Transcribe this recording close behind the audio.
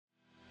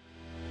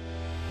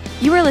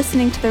You are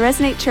listening to the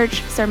Resonate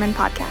Church Sermon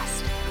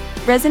Podcast.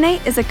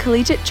 Resonate is a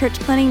collegiate church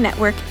planting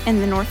network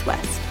in the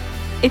Northwest.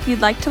 If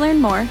you'd like to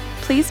learn more,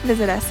 please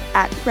visit us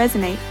at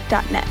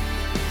resonate.net.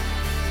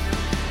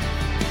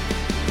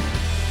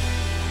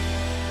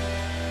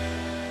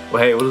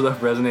 Well, hey, what is up,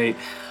 Resonate?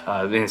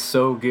 It's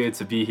so good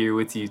to be here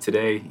with you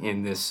today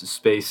in this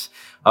space.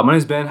 My name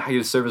is Ben. I get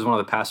to serve as one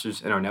of the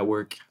pastors in our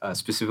network,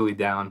 specifically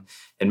down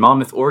in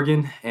Monmouth,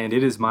 Oregon, and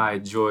it is my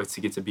joy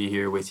to get to be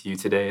here with you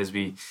today as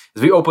we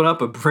open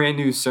up a brand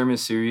new sermon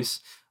series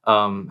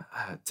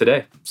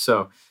today.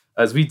 So,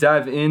 as we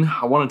dive in,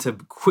 I wanted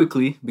to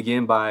quickly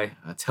begin by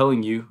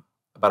telling you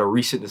about a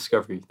recent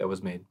discovery that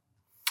was made.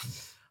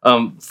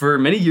 For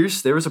many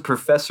years, there was a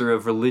professor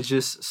of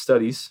religious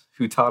studies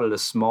who taught at a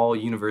small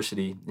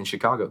university in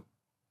Chicago.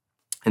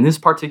 And this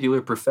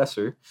particular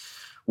professor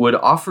would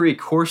offer a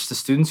course to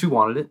students who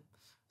wanted it,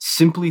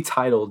 simply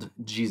titled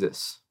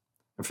Jesus.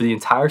 And for the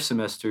entire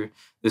semester,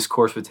 this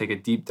course would take a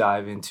deep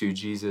dive into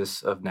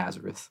Jesus of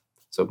Nazareth.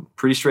 So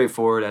pretty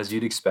straightforward, as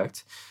you'd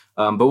expect.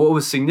 But what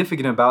was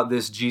significant about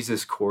this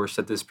Jesus course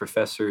that this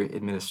professor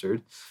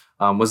administered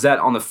was that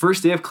on the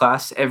first day of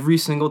class, every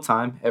single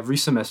time, every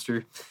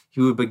semester,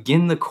 he would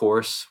begin the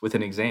course with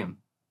an exam.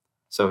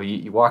 So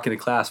you walk into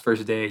class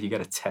first day, you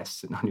got a test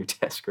sitting on your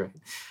desk, right?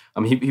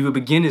 He would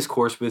begin his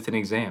course with an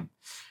exam.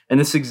 And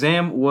this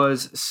exam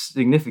was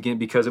significant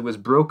because it was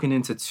broken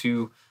into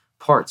two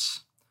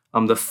parts.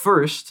 The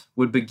first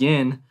would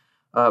begin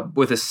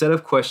with a set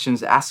of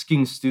questions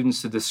asking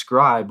students to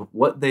describe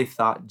what they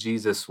thought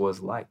Jesus was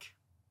like.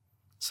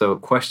 So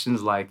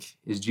questions like,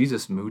 is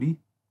Jesus moody?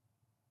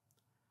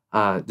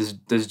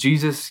 Does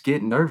Jesus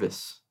get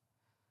nervous?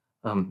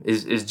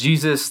 Is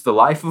Jesus the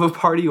life of a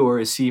party, or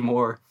is he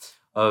more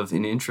of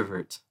an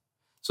introvert?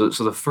 So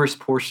the first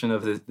portion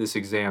of this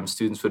exam,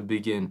 students would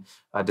begin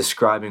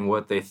describing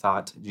what they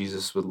thought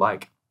Jesus would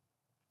like.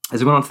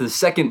 As we went on to the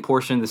second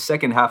portion, the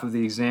second half of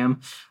the exam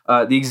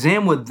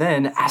would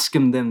then ask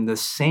them the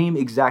same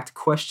exact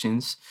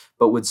questions,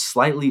 but would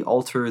slightly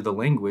alter the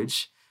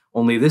language.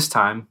 Only this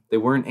time, they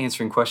weren't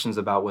answering questions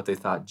about what they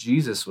thought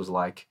Jesus was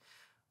like,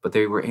 but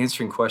they were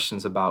answering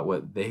questions about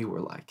what they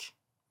were like.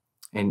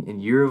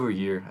 And year over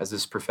year, as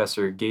this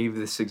professor gave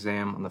this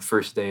exam on the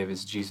first day of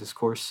his Jesus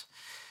course,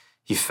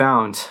 he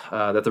found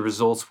that the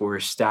results were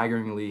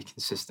staggeringly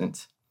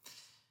consistent.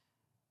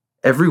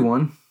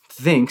 Everyone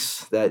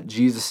thinks that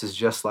Jesus is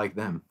just like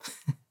them.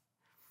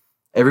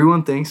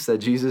 Everyone thinks that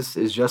Jesus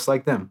is just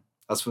like them.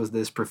 That's what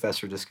this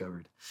professor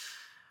discovered.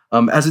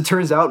 As it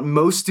turns out,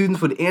 most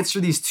students would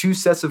answer these two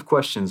sets of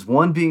questions,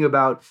 one being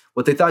about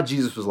what they thought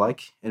Jesus was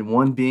like, and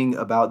one being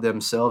about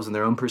themselves and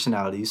their own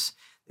personalities.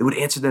 They would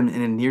answer them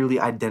in a nearly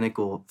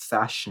identical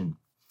fashion.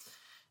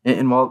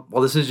 And while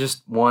this is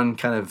just one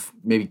kind of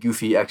maybe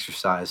goofy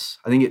exercise,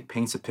 I think it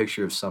paints a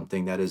picture of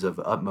something that is of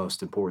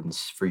utmost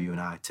importance for you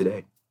and I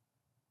today.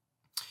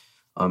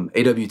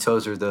 A.W.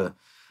 Tozer, the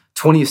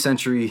 20th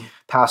century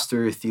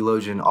pastor,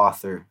 theologian,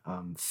 author,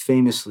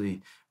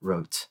 famously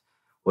wrote,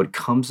 "What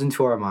comes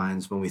into our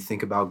minds when we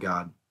think about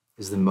God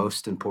is the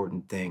most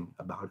important thing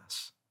about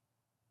us."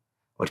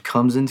 What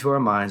comes into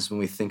our minds when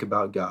we think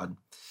about God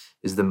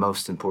is the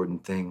most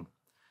important thing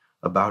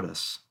about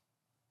us.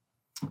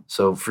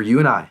 So for you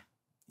and I,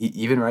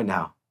 even right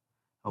now,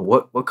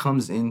 what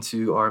comes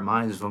into our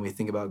minds when we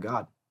think about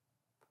God?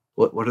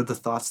 What are the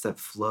thoughts that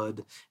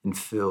flood and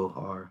fill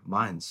our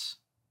minds?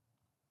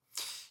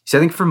 See,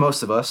 I think for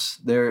most of us,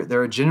 there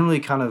are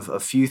generally kind of a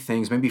few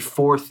things, maybe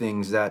four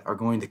things that are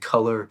going to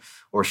color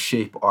or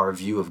shape our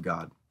view of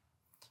God.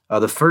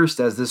 The first,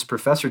 as this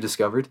professor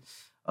discovered,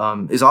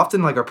 is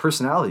often like our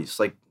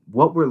personalities, like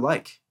what we're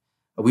like.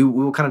 We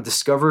will kind of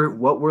discover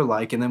what we're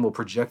like, and then we'll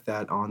project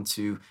that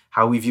onto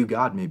how we view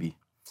God, maybe.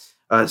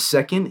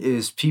 Second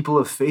is people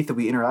of faith that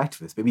we interact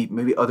with,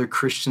 maybe other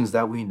Christians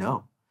that we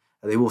know.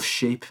 They will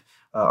shape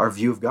our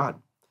view of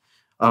God.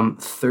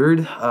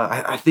 Third,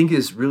 I think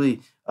is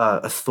really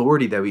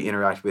authority that we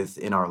interact with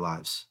in our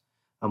lives.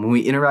 When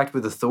we interact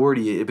with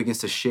authority, it begins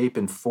to shape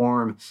and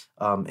form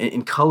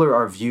and color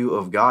our view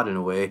of God in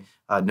a way,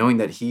 knowing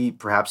that he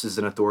perhaps is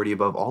an authority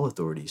above all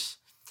authorities.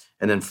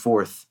 And then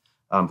fourth,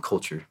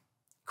 culture.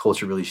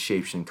 Culture really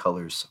shapes and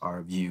colors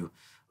our view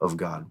of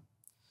God.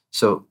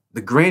 So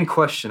the grand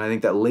question I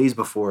think that lays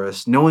before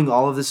us, knowing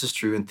all of this is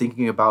true and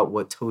thinking about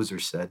what Tozer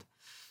said,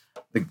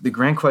 the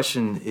grand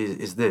question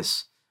is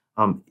this.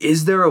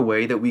 Is there a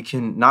way that we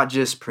can not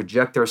just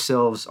project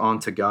ourselves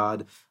onto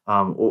God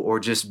or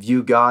just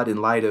view God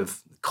in light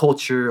of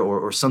culture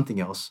or something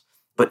else,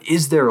 but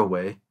is there a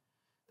way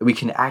that we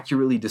can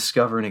accurately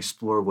discover and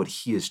explore what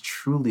he is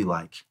truly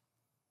like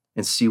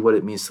and see what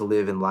it means to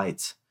live in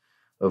light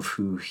of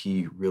who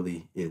he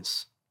really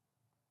is?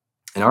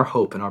 And our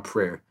hope and our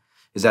prayer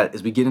is that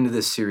as we get into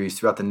this series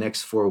throughout the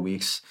next 4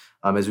 weeks,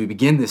 as we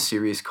begin this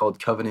series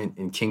called Covenant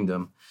and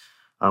Kingdom,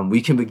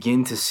 we can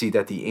begin to see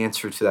that the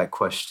answer to that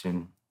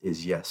question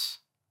is yes.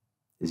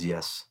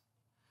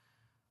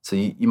 So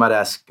you might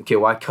ask, okay,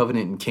 why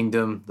covenant and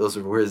kingdom? Those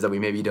are words that we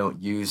maybe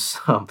don't use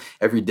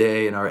every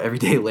day in our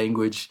everyday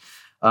language.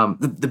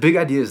 The big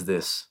idea is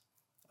this.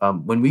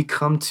 When we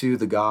come to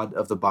the God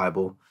of the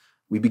Bible,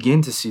 we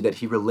begin to see that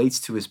he relates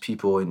to his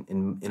people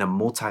in a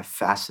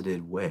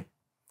multifaceted way.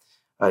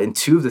 And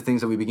two of the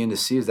things that we begin to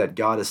see is that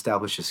God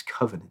establishes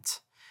covenant,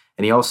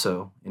 and he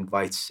also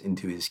invites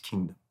into his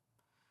kingdom.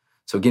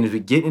 So again, as we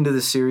get into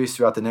this series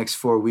throughout the next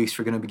 4 weeks,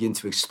 we're going to begin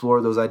to explore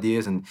those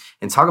ideas and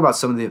talk about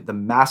some of the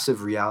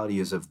massive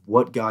realities of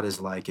what God is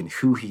like and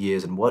who he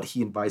is and what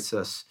he invites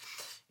us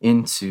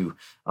into.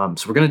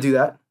 So we're going to do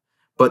that.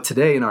 But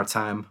today in our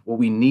time, what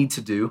we need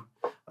to do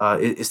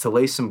is to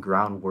lay some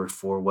groundwork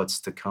for what's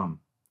to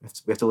come.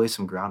 We have to lay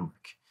some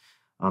groundwork.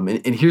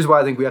 And here's why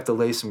I think we have to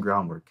lay some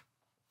groundwork.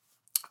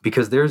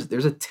 Because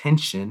there's a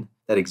tension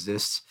that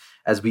exists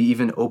as we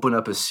even open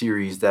up a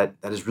series that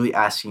is really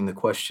asking the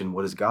question,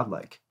 what is God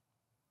like?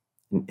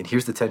 And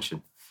here's the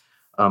tension.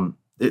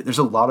 There's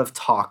a lot of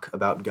talk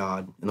about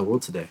God in the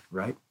world today,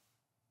 right?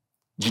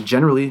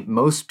 Generally,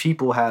 most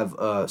people have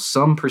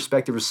some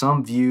perspective or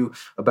some view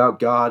about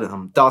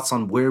God, thoughts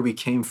on where we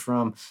came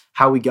from,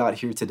 how we got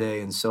here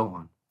today, and so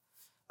on.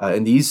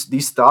 And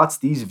these thoughts,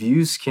 these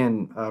views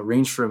can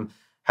range from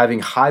having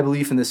high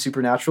belief in the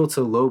supernatural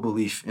to low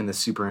belief in the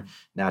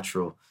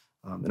supernatural.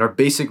 And our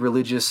basic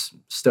religious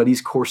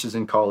studies courses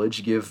in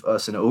college give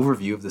us an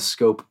overview of the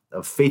scope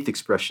of faith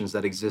expressions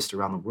that exist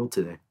around the world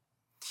today.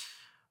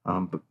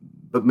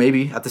 But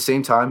maybe at the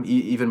same time,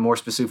 even more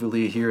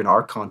specifically here in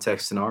our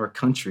context, in our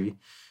country,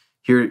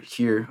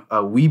 here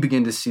we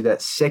begin to see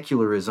that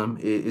secularism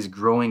is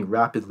growing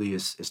rapidly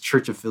as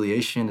church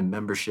affiliation and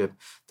membership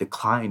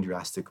decline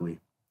drastically.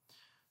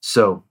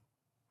 So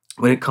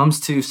when it comes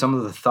to some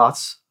of the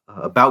thoughts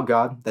about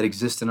God that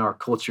exist in our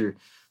culture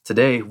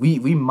today,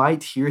 we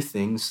might hear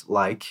things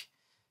like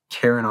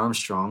Karen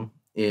Armstrong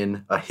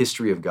in A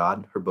History of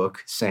God, her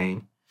book,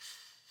 saying,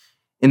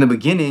 "In the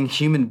beginning,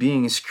 human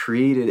beings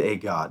created a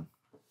God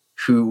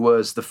who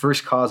was the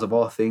first cause of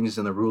all things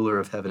and the ruler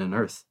of heaven and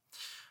earth.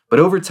 But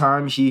over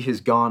time, he has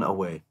gone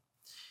away.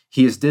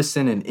 He is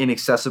distant and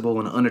inaccessible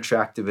and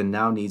unattractive and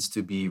now needs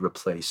to be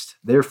replaced.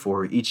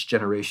 Therefore, each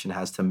generation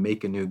has to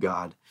make a new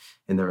God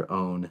in their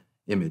own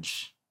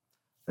image."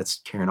 That's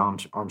Karen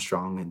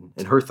Armstrong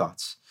and her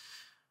thoughts.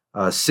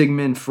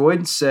 Sigmund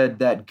Freud said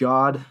that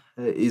God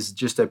is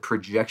just a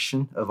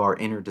projection of our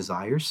inner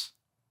desires.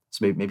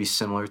 So maybe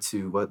similar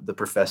to what the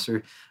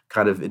professor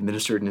kind of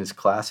administered in his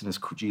class in his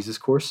Jesus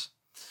course.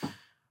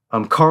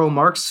 Karl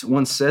Marx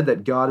once said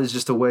that God is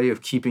just a way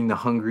of keeping the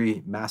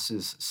hungry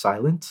masses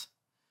silent.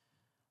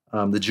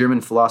 The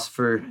German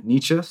philosopher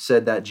Nietzsche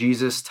said that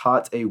Jesus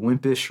taught a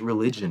wimpish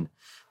religion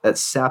that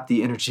sapped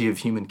the energy of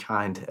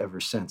humankind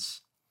ever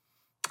since.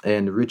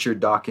 And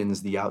Richard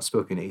Dawkins, the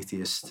outspoken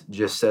atheist,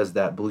 just says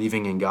that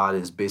believing in God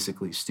is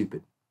basically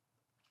stupid.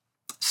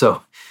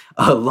 So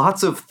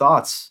lots of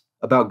thoughts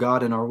about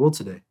God in our world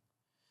today.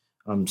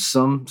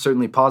 Some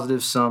certainly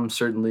positive, some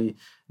certainly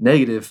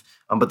negative.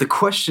 But the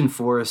question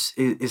for us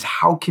is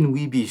how can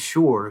we be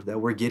sure that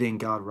we're getting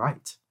God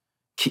right?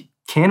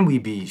 Can we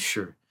be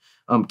sure?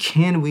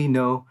 Can we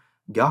know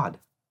God?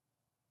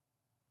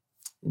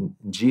 In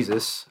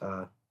Jesus,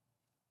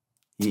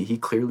 he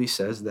clearly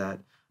says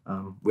that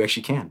we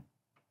actually can.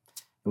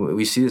 And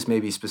we see this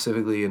maybe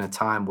specifically in a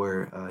time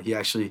where he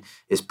actually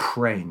is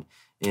praying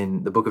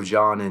in the book of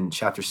John in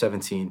chapter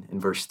 17 in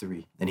verse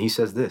 3. And he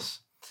says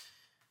this,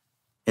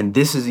 "And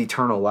this is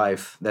eternal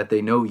life, that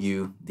they know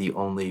you, the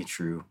only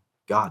true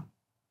God."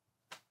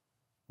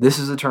 This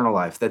is eternal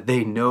life, that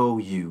they know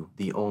you,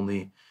 the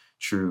only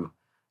true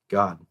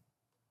God.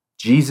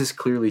 Jesus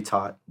clearly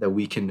taught that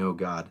we can know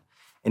God.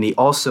 And he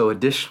also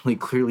additionally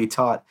clearly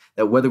taught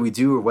that whether we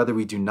do or whether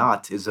we do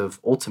not is of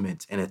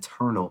ultimate and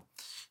eternal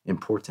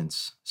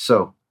importance.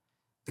 So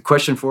the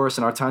question for us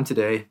in our time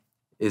today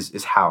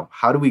is how?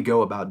 How do we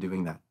go about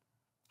doing that?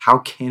 How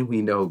can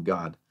we know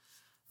God?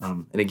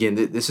 And again,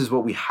 this is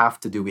what we have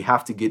to do. We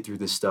have to get through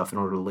this stuff in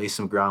order to lay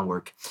some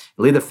groundwork,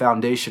 and lay the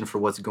foundation for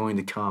what's going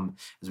to come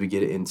as we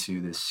get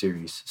into this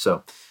series.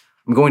 So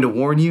I'm going to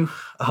warn you,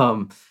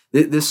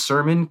 this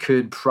sermon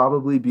it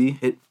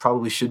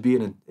probably should be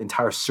an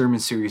entire sermon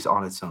series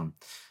on its own.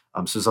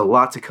 So there's a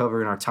lot to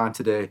cover in our time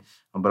today,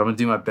 but I'm going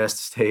to do my best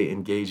to stay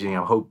engaging.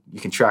 I hope you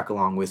can track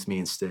along with me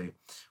and stay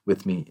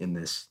with me in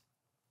this.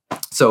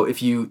 So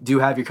if you do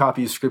have your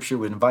copy of Scripture,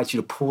 we invite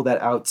you to pull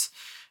that out,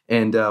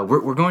 and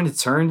we're going to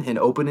turn and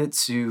open it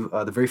to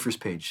the very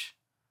first page.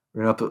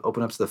 We're going to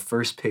open up to the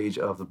first page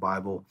of the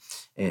Bible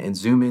and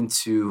zoom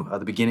into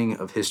the beginning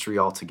of history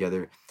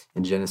altogether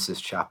in Genesis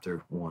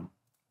chapter 1.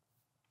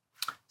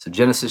 So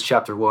Genesis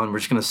chapter 1, we're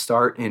just going to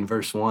start in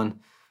verse 1.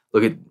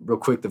 Look at real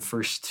quick the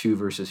first two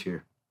verses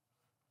here.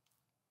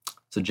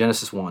 So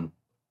Genesis 1,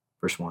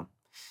 verse 1.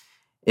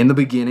 "In the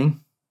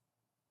beginning,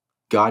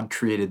 God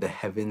created the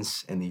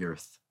heavens and the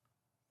earth.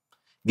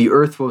 The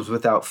earth was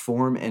without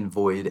form and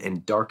void,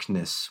 and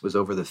darkness was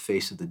over the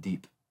face of the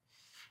deep.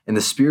 And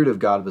the Spirit of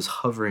God was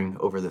hovering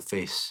over the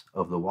face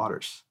of the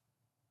waters."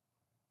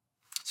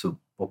 So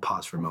we'll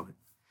pause for a moment.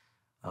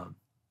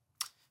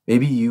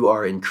 Maybe you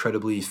are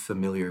incredibly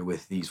familiar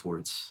with these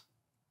words.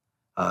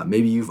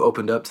 Maybe you've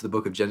opened up to the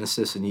book of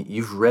Genesis and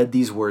you've read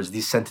these words,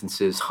 these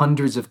sentences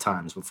hundreds of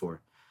times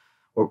before.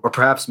 Or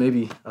perhaps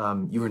maybe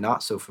you were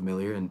not so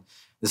familiar and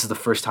this is the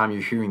first time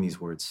you're hearing these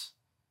words.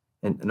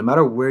 And no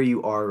matter where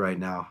you are right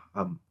now,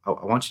 I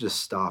want you to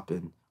stop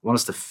and I want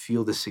us to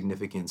feel the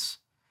significance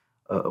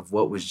of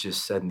what was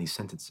just said in these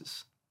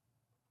sentences.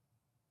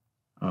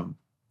 It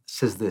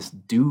says this,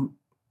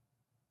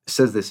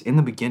 in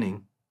the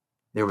beginning,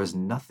 there was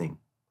nothing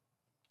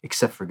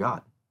except for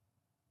God.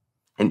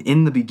 And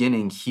in the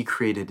beginning, he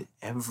created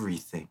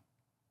everything.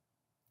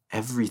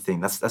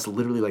 Everything. That's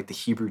literally like the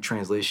Hebrew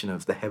translation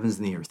of the heavens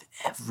and the earth.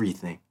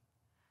 Everything.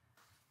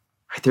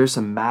 Right? There's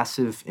some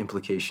massive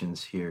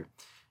implications here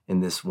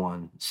in this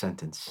one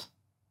sentence.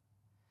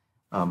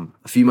 A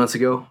few months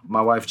ago,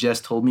 my wife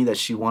Jess told me that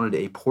she wanted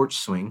a porch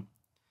swing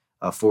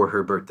for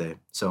her birthday.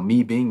 So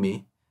me,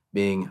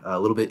 being a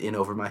little bit in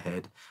over my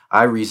head,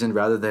 I reasoned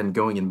rather than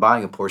going and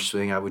buying a porch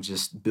swing, I would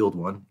just build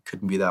one.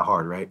 Couldn't be that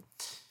hard, right?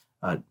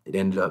 It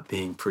ended up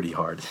being pretty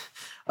hard.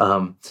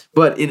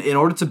 But in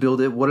order to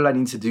build it, what did I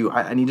need to do?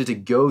 I needed to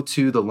go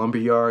to the lumber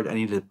yard. I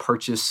needed to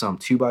purchase some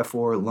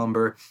 2x4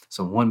 lumber,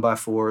 some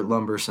 1x4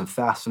 lumber, some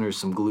fasteners,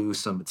 some glue,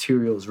 some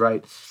materials,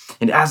 right?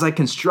 And as I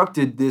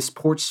constructed this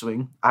porch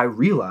swing, I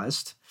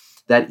realized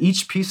that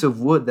each piece of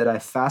wood that I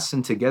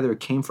fastened together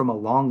came from a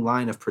long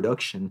line of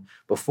production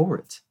before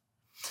it.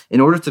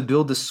 In order to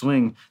build the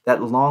swing,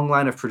 that long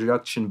line of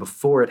production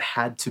before it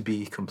had to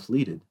be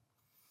completed.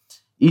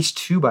 Each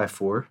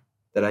 2x4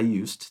 that I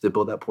used to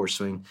build that porch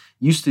swing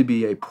used to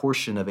be a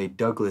portion of a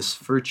Douglas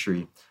fir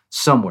tree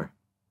somewhere.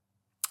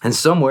 And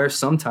somewhere,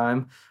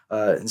 sometime,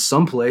 in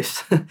some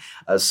place,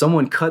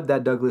 someone cut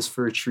that Douglas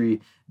fir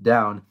tree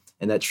down,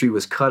 and that tree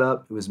was cut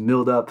up, it was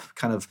milled up,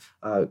 kind of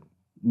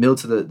milled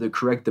to the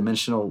correct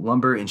dimensional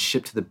lumber and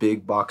shipped to the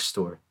big box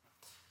store.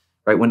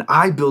 Right? When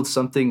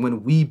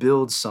we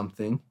build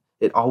something,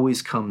 it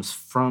always comes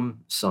from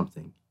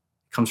something.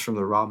 It comes from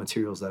the raw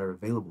materials that are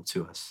available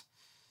to us.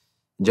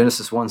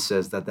 Genesis 1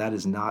 says that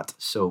is not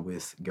so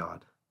with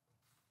God.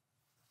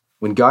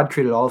 When God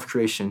created all of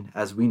creation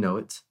as we know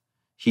it,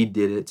 he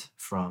did it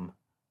from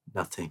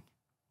nothing.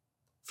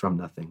 From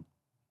nothing.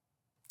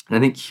 And I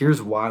think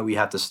here's why we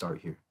have to start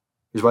here.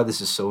 Here's why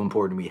this is so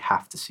important. We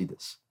have to see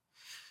this.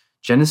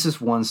 Genesis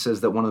 1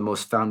 says that one of the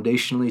most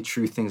foundationally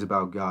true things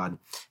about God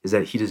is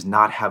that he does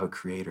not have a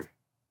creator.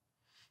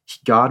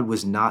 God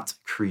was not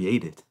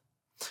created.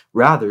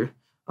 Rather,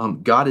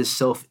 God is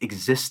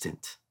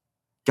self-existent.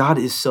 God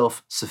is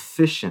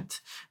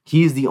self-sufficient.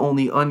 He is the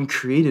only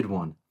uncreated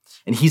one.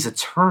 And he's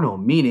eternal,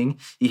 meaning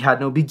he had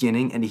no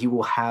beginning and he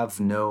will have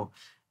no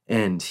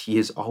end. He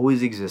has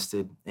always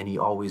existed and he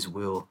always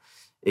will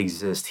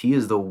exist. He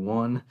is the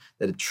one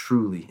that it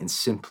truly and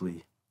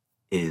simply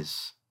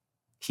is.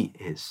 He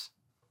is.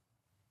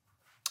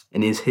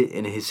 And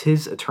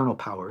his eternal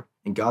power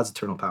and God's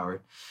eternal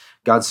power,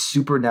 God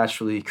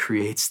supernaturally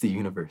creates the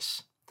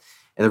universe.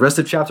 And the rest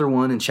of chapter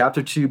 1 and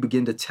chapter 2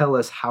 begin to tell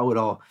us how it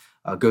all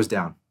goes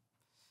down.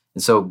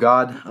 And so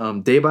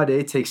God, day by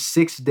day, takes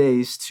 6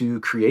 days to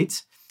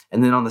create.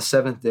 And then on the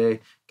seventh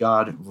day,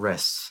 God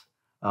rests.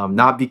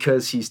 Not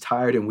because he's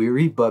tired and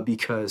weary, but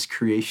because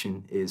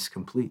creation is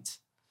complete.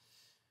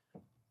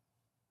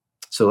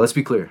 So let's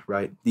be clear,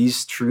 right?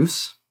 These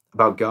truths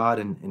about God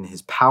and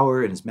his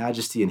power and his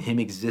majesty and him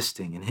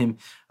existing and him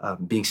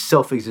being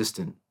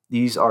self-existent,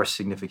 these are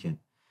significant.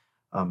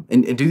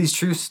 And do these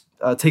truths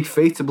take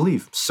faith to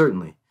believe?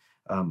 Certainly.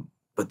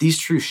 But these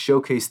truths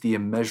showcase the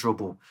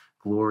immeasurable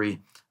glory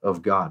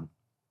of God.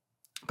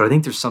 But I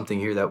think there's something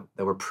here that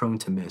we're prone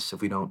to miss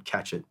if we don't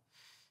catch it.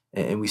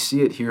 And we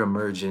see it here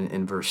emerge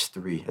in verse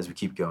 3 as we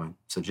keep going.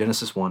 So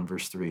Genesis 1,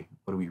 verse 3,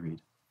 what do we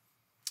read?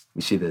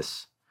 We see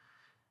this.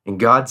 And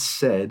God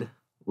said,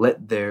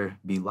 "Let there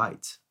be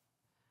light."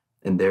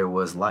 And there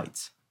was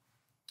light.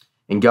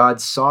 And God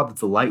saw that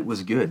the light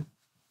was good.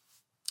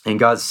 And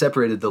God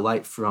separated the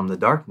light from the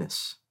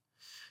darkness.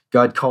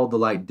 God called the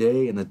light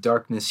day, and the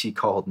darkness he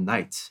called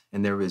night.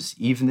 And there was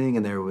evening,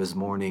 and there was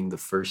morning the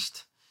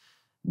first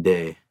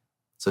day.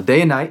 So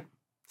day and night,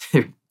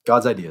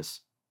 God's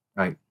ideas,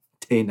 right?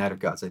 Day and night are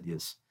God's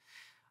ideas.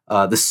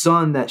 The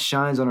sun that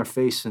shines on our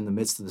face in the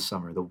midst of the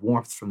summer, the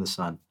warmth from the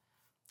sun,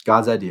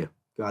 God's idea,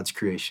 God's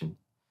creation.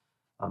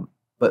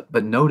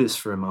 But notice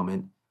for a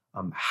moment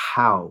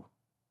how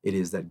it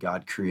is that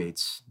God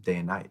creates day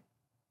and night.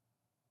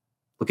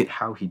 Look at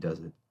how he does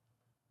it.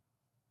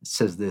 It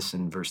says this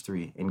in verse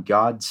 3, and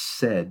God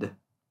said,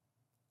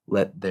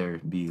 "Let there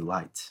be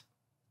light."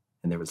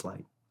 And there was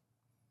light.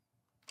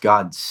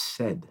 God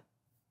said.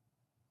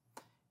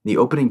 In the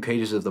opening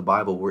pages of the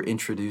Bible, we're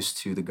introduced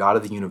to the God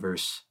of the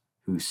universe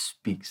who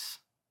speaks.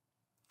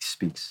 He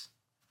speaks.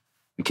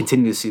 We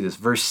continue to see this.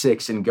 Verse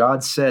 6, and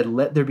God said,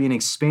 "Let there be an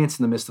expanse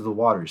in the midst of the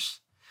waters."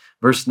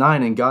 Verse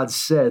 9, and God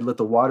said, "Let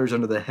the waters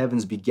under the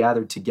heavens be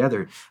gathered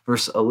together."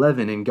 Verse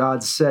 11, and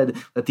God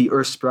said, "Let the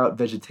earth sprout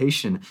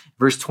vegetation."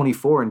 Verse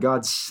 24, and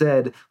God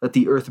said, "Let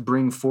the earth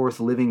bring forth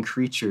living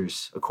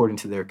creatures according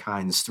to their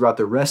kinds." Throughout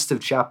the rest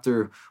of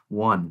chapter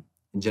 1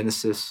 in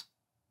Genesis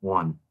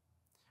 1,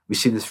 We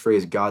see this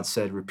phrase, God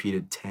said,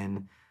 repeated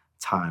 10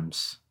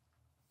 times.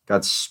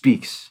 God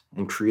speaks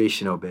and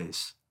creation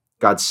obeys.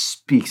 God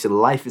speaks and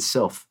life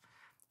itself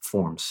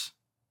forms.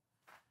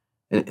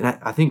 And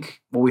I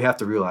think what we have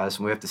to realize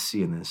and we have to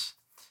see in this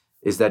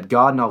is that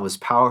God, in all of his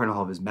power and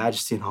all of his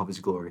majesty and all of his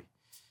glory,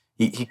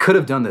 he could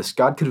have done this.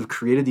 God could have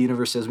created the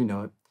universe as we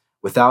know it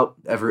without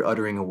ever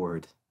uttering a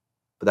word.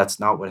 But that's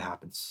not what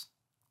happens.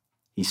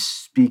 He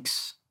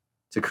speaks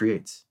to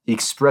create. He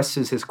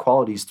expresses his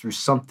qualities through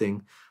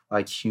something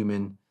like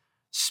human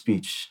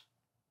speech.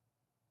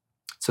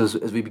 So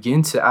as we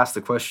begin to ask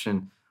the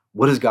question,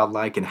 what is God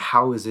like and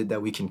how is it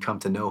that we can come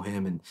to know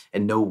him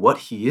and know what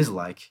he is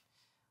like,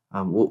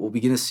 we'll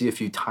begin to see a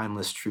few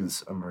timeless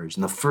truths emerge.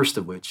 And the first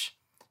of which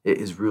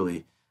is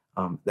really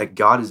that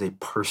God is a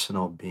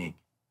personal being.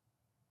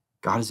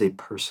 God is a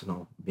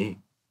personal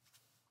being.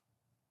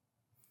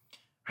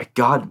 Right?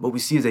 God, what we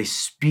see is a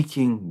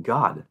speaking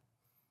God,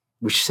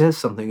 which says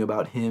something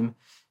about him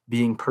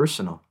being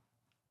personal.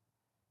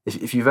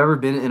 If you've ever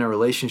been in a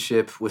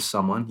relationship with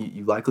someone,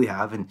 you likely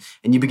have, and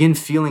you begin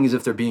feeling as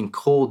if they're being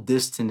cold,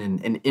 distant,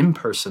 and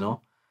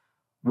impersonal,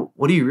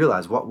 what do you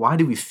realize? Why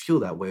do we feel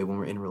that way when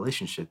we're in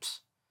relationships?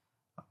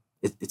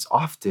 It's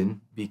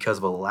often because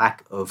of a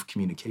lack of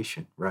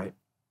communication, right?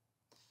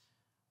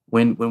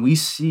 When we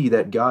see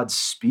that God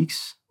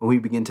speaks, when we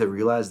begin to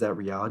realize that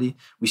reality,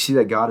 we see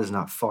that God is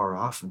not far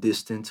off,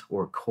 distant,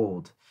 or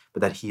cold,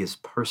 but that he is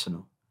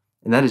personal.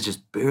 And that is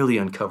just barely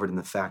uncovered in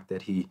the fact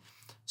that he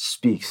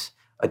speaks.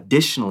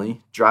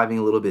 Additionally, driving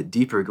a little bit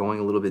deeper, going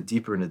a little bit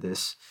deeper into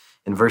this,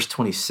 in verse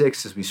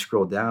 26, as we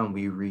scroll down,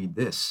 we read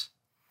this.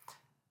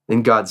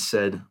 Then God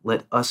said,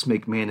 let us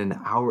make man in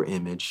our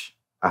image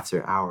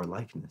after our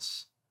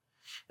likeness.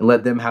 And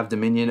let them have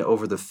dominion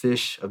over the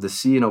fish of the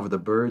sea and over the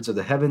birds of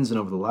the heavens and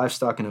over the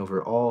livestock and over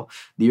all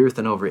the earth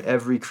and over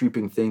every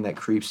creeping thing that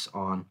creeps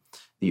on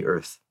the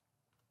earth.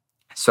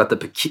 So at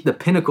the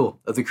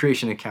pinnacle of the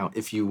creation account,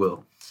 if you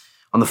will,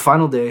 on the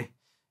final day,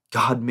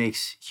 God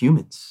makes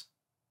humans.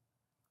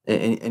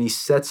 And he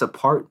sets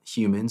apart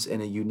humans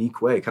in a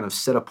unique way, kind of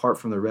set apart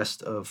from the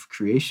rest of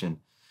creation.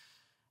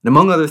 And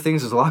among other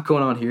things, there's a lot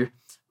going on here,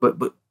 but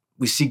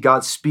we see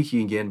God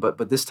speaking again, but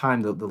this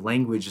time the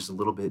language is a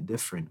little bit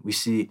different. We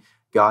see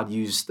God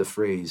use the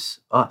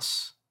phrase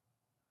us.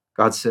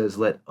 God says,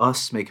 let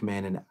us make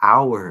man in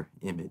our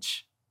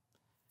image.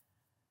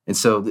 And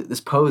so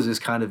this poses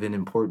kind of an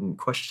important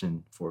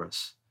question for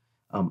us.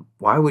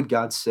 Why would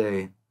God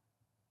say,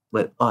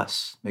 let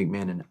us make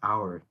man in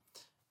our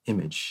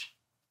image?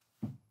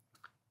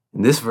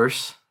 In this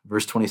verse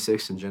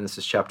 26 in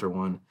Genesis chapter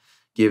 1,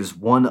 gives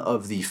one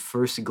of the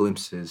first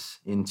glimpses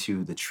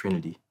into the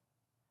Trinity,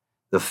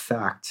 the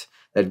fact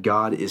that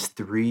God is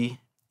 3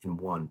 in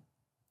 1.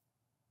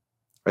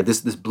 Right,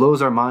 this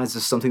blows our minds.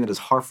 This is something that is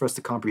hard for us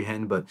to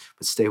comprehend, but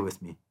stay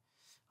with me.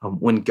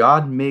 When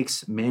God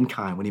makes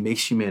mankind, when he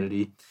makes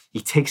humanity, he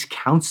takes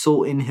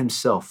counsel in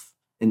himself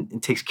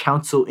and takes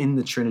counsel in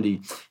the Trinity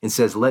and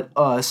says, let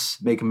us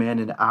make man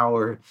in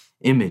our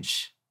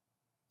image.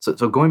 So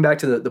going back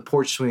to the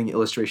porch swing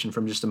illustration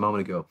from just a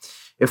moment ago,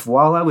 if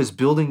while I was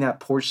building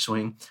that porch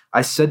swing,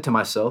 I said to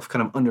myself,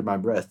 kind of under my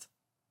breath,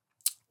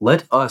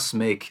 let us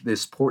make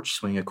this porch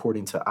swing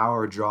according to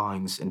our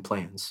drawings and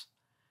plans.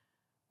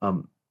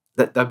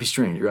 That'd be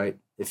strange, right?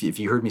 If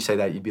you heard me say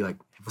that, you'd be like,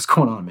 what's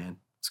going on, man?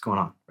 What's going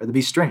on? Right? That'd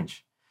be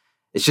strange.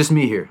 It's just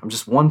me here. I'm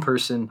just one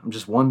person. I'm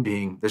just one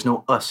being. There's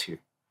no us here.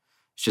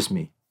 It's just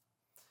me.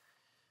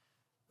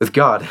 With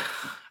God,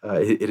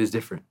 it is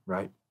different,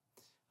 right?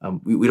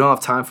 We don't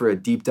have time for a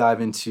deep dive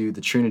into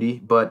the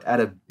Trinity, but at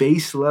a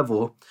base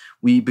level,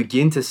 we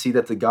begin to see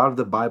that the God of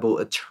the Bible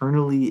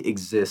eternally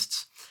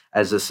exists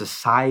as a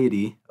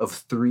society of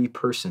 3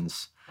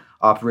 persons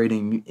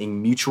operating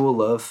in mutual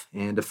love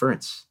and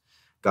deference.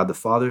 God the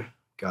Father,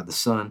 God the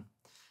Son,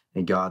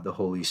 and God the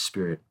Holy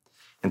Spirit.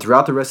 And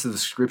throughout the rest of the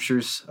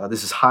scriptures,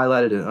 this is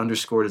highlighted and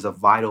underscored as a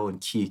vital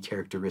and key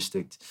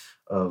characteristic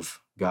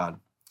of God.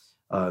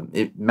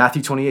 In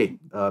Matthew 28,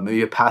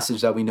 maybe a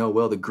passage that we know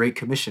well, the Great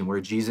Commission,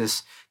 where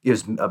Jesus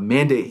gives a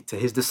mandate to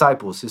his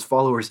disciples, his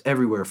followers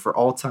everywhere for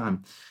all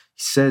time.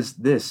 He says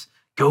this,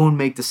 go and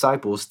make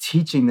disciples,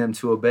 teaching them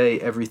to obey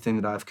everything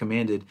that I've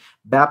commanded,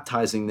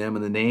 baptizing them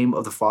in the name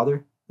of the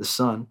Father, the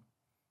Son,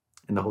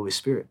 and the Holy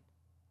Spirit.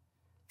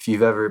 If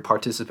you've ever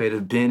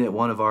been at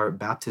one of our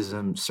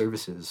baptism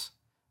services,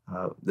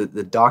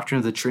 the doctrine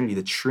of the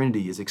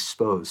Trinity is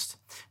exposed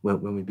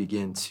when we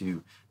begin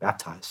to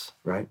baptize,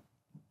 right?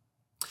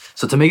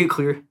 So to make it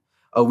clear,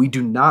 we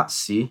do not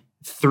see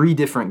 3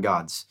 different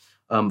gods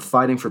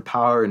fighting for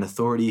power and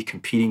authority,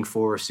 competing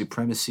for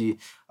supremacy.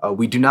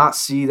 We do not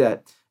see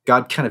that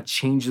God kind of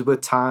changes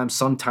with time.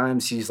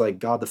 Sometimes he's like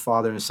God the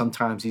Father, and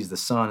sometimes he's the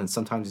Son, and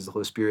sometimes he's the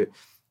Holy Spirit.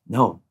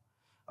 No.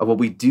 What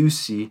we do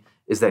see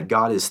is that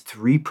God is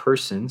 3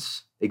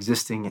 persons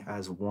existing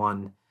as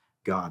one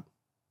God.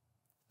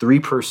 3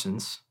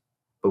 persons,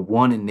 but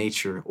one in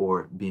nature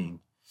or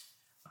being.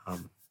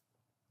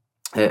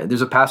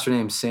 There's a pastor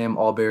named Sam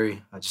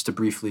Alberry, just to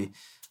briefly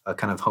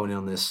kind of hone in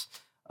on this.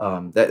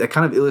 that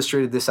kind of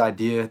illustrated this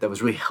idea that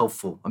was really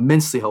helpful,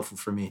 immensely helpful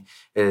for me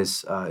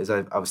as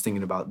I was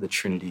thinking about the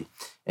Trinity.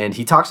 And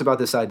he talks about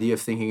this idea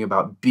of thinking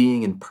about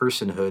being in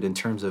personhood in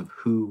terms of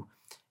who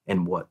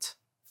and what.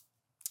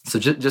 So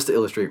just to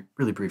illustrate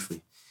really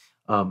briefly,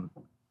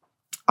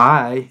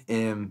 I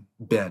am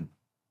Ben.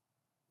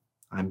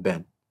 I'm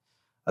Ben.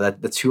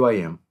 That's who I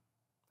am.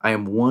 I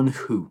am one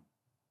who.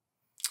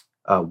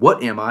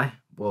 What am I?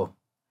 Well,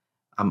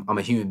 I'm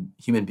a human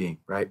being,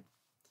 right?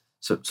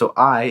 So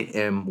I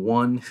am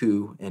one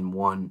who and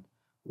one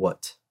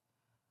what.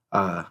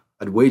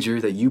 I'd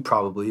wager that you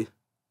probably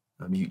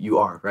you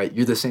are, right?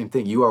 You're the same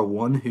thing. You are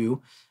one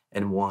who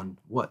and one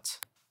what.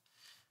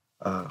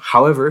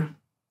 However,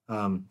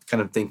 kind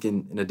of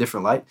thinking in a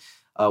different light,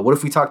 what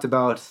if we talked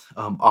about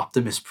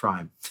Optimus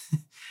Prime,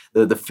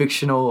 the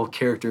fictional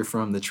character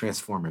from the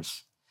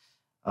Transformers?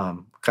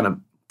 Kind of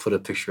put a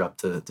picture up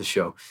to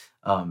show.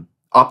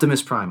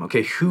 Optimus Prime.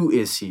 Okay, who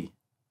is he?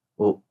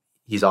 Well,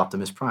 he's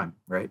Optimus Prime,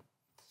 right?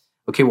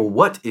 Okay, well,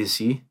 what is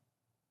he?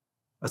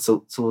 It's a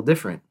little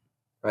different,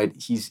 right?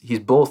 He's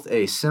both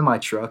a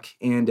semi-truck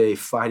and a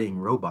fighting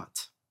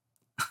robot.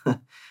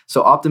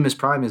 So Optimus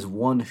Prime is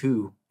one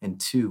who and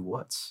two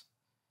whats.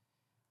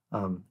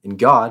 In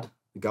God,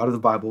 the God of the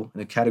Bible,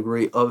 in a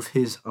category of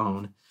his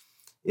own,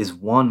 is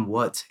one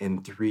what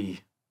and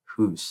three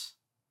whos.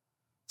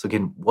 So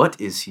again, what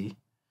is he?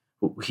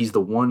 Well, he's the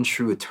one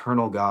true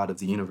eternal God of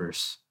the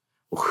universe.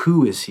 Well,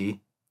 who is he?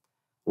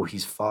 Well,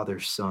 he's Father,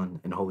 Son,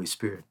 and Holy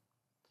Spirit.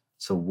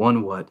 So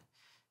one what,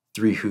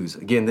 three whos.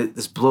 Again,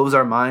 this blows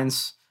our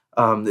minds.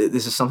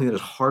 This is something that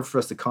is hard for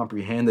us to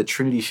comprehend. The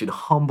Trinity should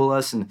humble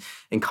us and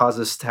cause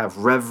us to have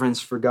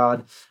reverence for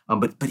God.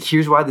 But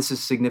here's why this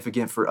is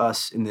significant for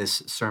us in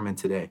this sermon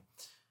today.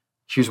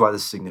 Here's why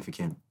this is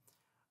significant.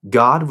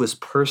 God was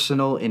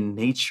personal in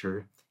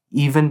nature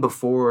even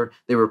before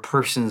there were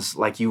persons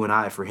like you and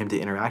I for him to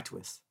interact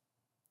with.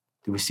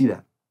 Do we see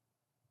that?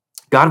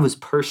 God was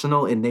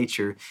personal in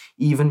nature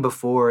even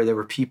before there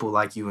were people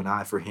like you and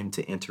I for him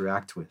to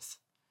interact with.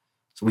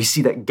 So we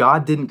see that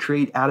God didn't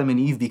create Adam and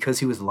Eve because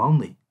he was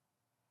lonely.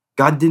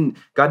 God didn't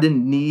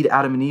need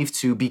Adam and Eve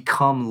to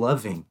become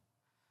loving.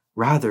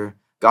 Rather,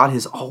 God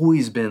has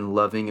always been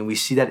loving, and we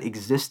see that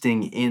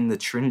existing in the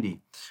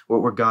Trinity,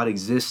 where God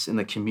exists in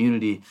the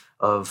community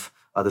of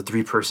the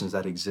three persons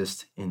that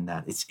exist in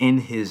that. It's in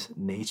his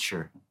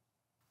nature.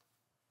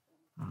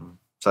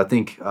 So I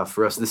think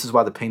for us, this is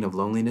why the pain of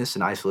loneliness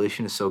and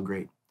isolation is so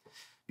great,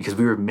 because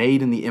we were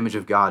made in the image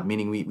of God,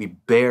 meaning we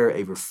bear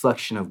a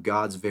reflection of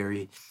God's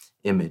very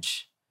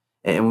image.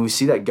 And when we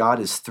see that God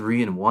is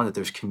three in one, that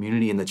there's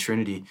community in the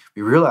Trinity,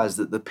 we realize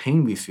that the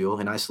pain we feel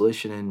in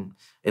isolation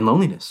and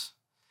loneliness.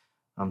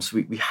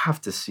 So we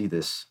have to see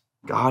this.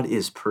 God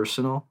is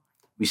personal.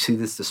 We see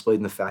this displayed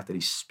in the fact that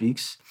he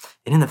speaks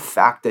and in the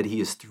fact that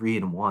he is three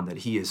in one, that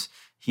he is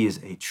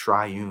a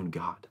triune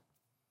God.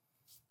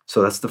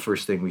 So that's the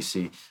first thing we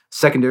see.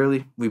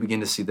 Secondarily, we begin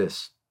to see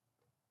this,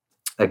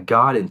 that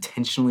God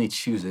intentionally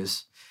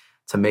chooses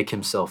to make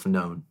himself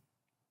known.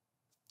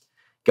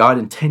 God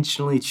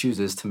intentionally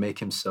chooses to make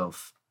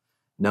himself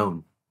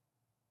known.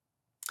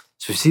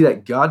 So we see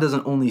that God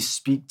doesn't only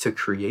speak to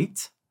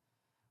create,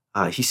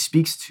 he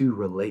speaks to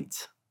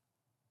relate.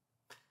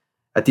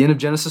 At the end of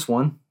Genesis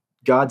 1,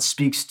 God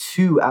speaks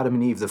to Adam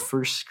and Eve, the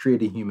first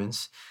created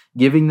humans,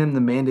 giving them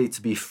the mandate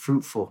to be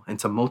fruitful and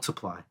to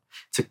multiply,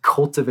 to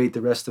cultivate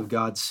the rest of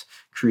God's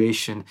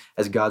creation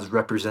as God's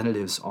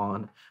representatives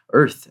on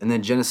earth. And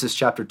then Genesis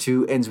chapter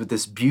 2 ends with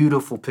this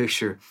beautiful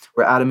picture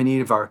where Adam and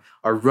Eve are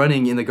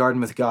running in the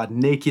garden with God,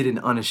 naked and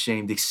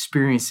unashamed,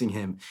 experiencing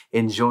him,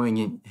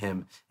 enjoying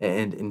him,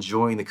 and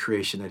enjoying the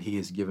creation that he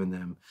has given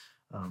them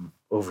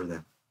over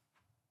them.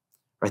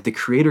 Right? The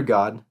Creator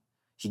God,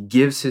 he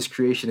gives his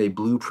creation a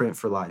blueprint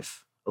for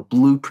life, a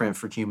blueprint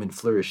for human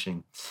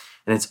flourishing.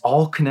 And it's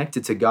all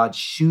connected to God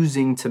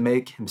choosing to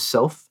make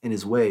himself and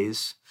his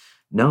ways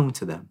known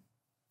to them.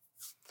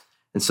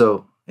 And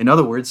so, in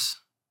other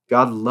words,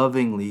 God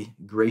lovingly,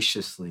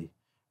 graciously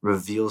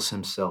reveals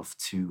himself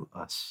to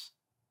us.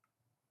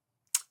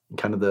 And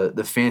kind of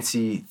the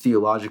fancy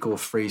theological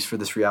phrase for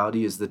this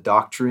reality is the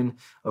doctrine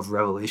of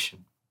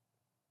revelation.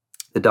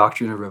 The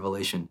doctrine of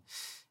revelation.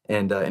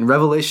 And in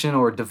revelation,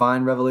 or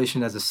divine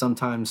revelation as it's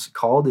sometimes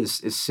called,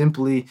 is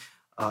simply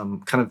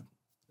kind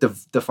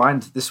of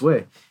defined this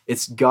way.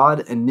 It's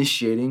God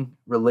initiating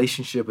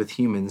relationship with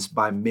humans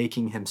by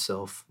making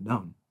himself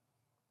known.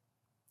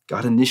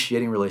 God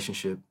initiating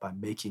relationship by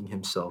making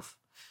himself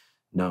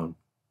known.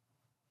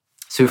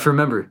 So if you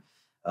remember,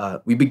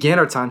 we began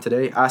our time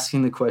today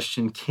asking the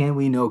question, can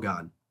we know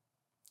God?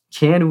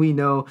 Can we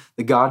know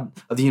the God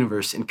of the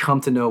universe and come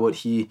to know what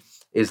he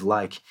is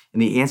like?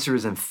 And the answer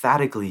is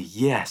emphatically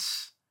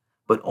yes,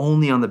 but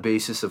only on the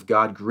basis of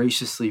God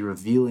graciously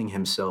revealing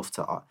himself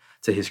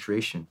to his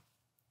creation.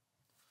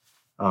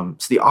 So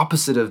the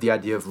opposite of the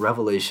idea of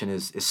revelation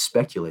is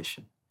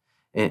speculation.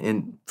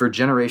 And for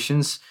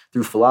generations,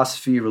 through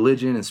philosophy,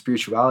 religion, and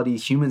spirituality,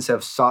 humans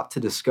have sought to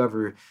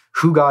discover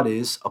who God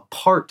is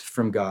apart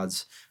from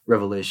God's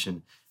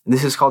revelation. And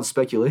this is called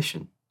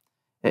speculation.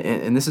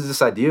 And this is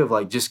this idea of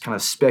like just kind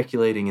of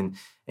speculating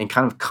and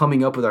kind of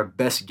coming up with our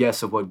best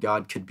guess of what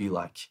God could be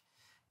like.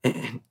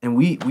 And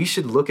we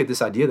should look at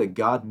this idea that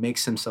God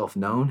makes himself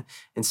known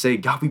and say,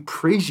 God, we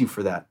praise you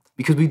for that,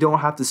 because we don't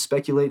have to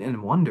speculate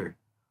and wonder.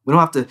 We don't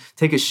have to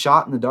take a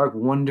shot in the dark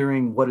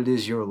wondering what it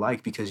is you're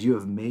like, because you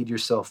have made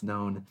yourself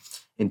known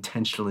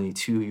intentionally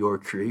to your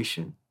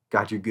creation.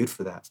 God, you're good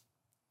for that.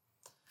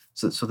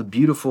 So the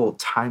beautiful,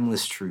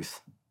 timeless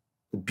truth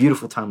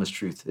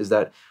is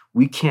that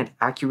we can't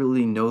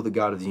accurately know the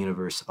God of the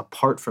universe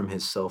apart from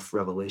his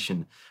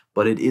self-revelation,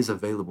 but it is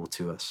available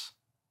to us.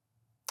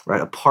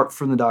 Right? Apart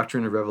from the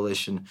doctrine of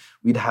revelation,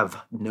 we'd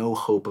have no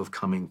hope of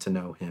coming to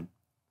know him.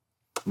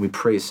 And we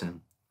praise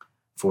him,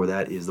 for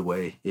that is the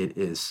way it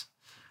is.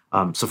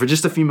 So for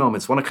just a few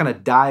moments, I want to kind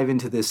of dive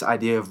into this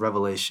idea of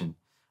revelation.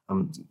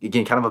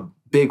 Again, kind of a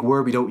big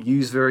word we don't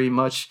use very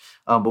much,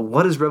 but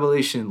what does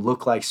revelation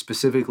look like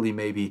specifically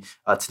maybe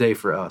today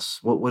for us?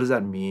 What does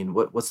that mean?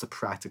 What's the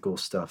practical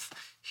stuff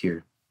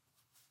here?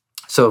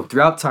 So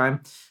throughout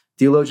time,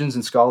 theologians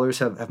and scholars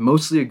have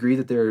mostly agreed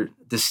that there are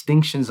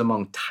distinctions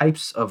among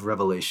types of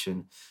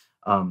revelation,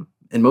 and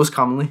most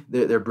commonly,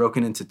 they're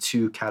broken into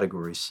two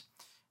categories.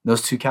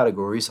 Those two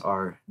categories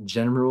are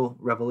general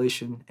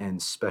revelation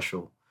and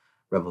special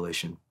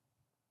revelation.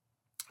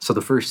 So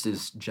the first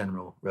is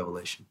general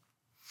revelation.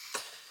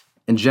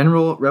 And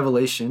general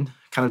revelation,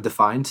 kind of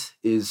defined,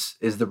 is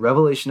the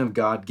revelation of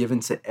God given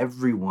to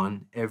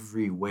everyone,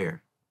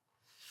 everywhere.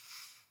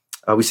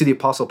 We see the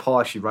Apostle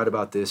Paul actually write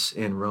about this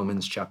in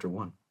Romans chapter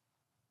 1.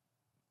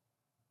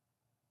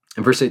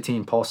 In verse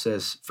 18, Paul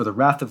says, "For the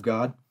wrath of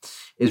God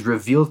is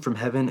revealed from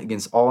heaven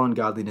against all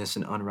ungodliness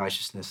and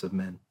unrighteousness of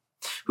men,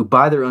 who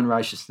by their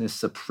unrighteousness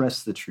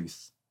suppress the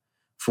truth.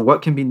 For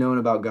what can be known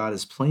about God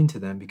is plain to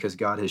them, because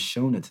God has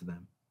shown it to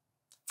them.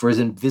 For his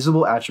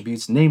invisible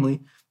attributes,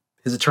 namely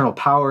his eternal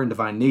power and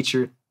divine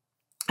nature,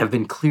 have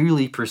been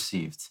clearly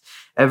perceived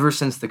ever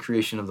since the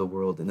creation of the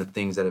world and the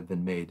things that have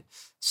been made,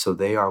 so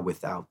they are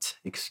without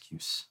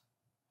excuse."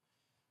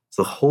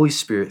 So the Holy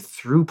Spirit,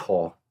 through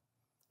Paul,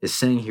 is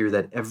saying here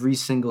that every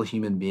single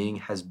human being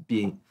has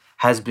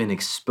been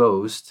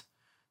exposed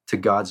to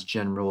God's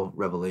general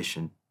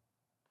revelation.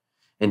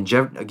 And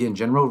again,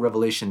 general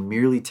revelation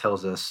merely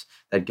tells us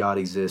that God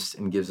exists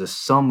and gives us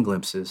some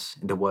glimpses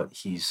into what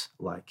he's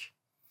like.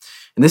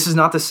 And this is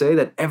not to say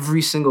that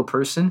every single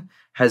person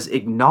has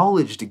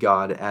acknowledged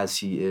God as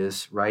he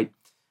is, right?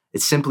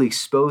 It simply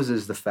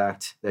exposes the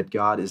fact that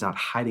God is not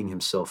hiding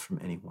himself from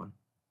anyone.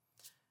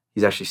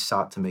 He's actually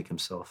sought to make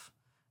himself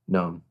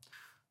known.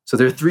 So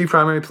there are three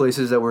primary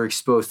places that we're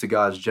exposed to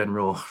God's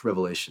general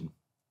revelation.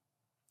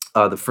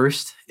 The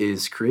first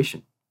is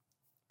creation.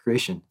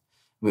 Creation.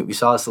 We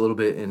saw this a little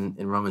bit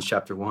in Romans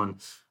chapter 1.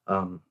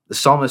 The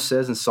psalmist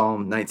says in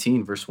Psalm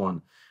 19, verse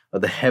 1,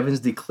 "The heavens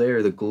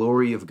declare the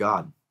glory of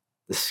God.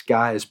 The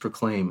skies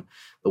proclaim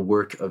the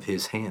work of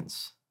his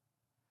hands."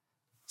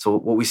 So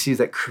what we see is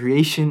that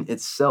creation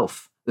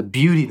itself, the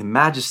beauty, the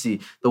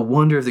majesty, the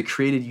wonder of the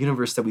created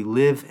universe that we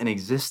live and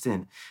exist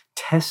in,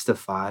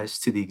 testifies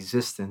to the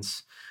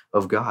existence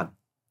of God.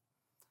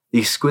 The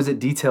exquisite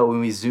detail when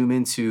we zoom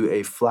into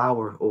a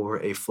flower or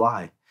a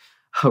fly,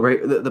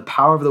 right? The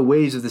power of the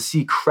waves of the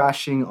sea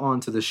crashing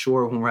onto the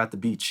shore when we're at the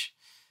beach.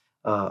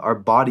 Our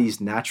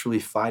bodies naturally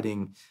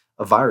fighting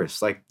a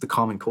virus like the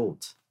common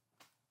cold.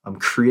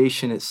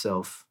 Creation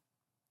itself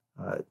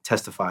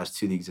testifies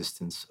to the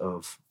existence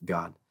of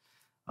God.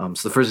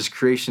 So the first is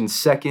creation.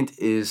 Second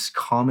is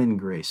common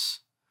grace.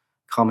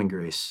 Common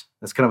grace.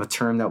 That's kind of a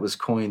term that was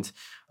coined.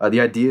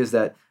 The idea is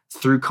that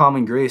through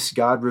common grace,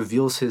 God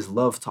reveals his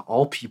love to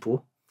all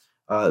people,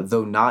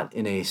 though not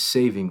in a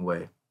saving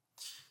way.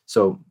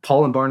 So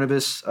Paul and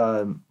Barnabas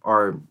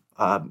are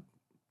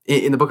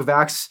in the book of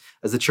Acts,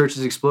 as the church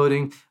is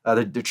exploding.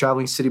 They're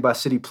traveling city by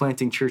city,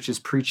 planting churches,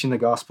 preaching the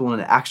gospel.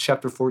 And in Acts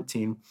chapter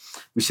 14,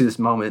 we see this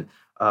moment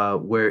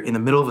where in the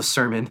middle of a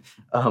sermon,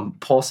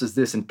 Paul says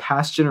this: "In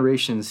past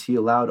generations, he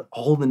allowed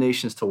all the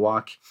nations to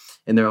walk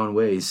in their own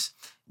ways.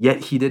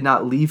 Yet he did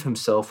not leave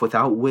himself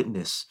without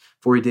witness,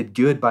 for he did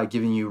good by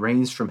giving you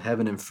rains from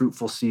heaven and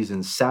fruitful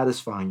seasons,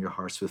 satisfying your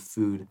hearts with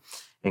food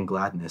and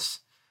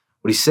gladness."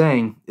 What he's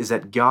saying is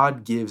that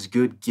God gives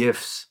good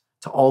gifts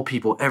to all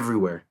people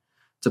everywhere,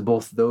 to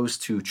both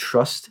those who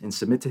trust and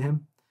submit to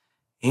him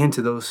and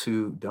to those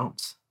who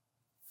don't.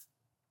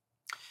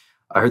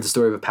 I heard the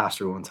story of a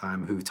pastor one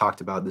time who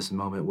talked about this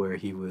moment where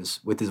he was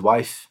with his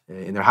wife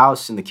in their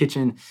house in the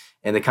kitchen,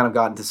 and they kind of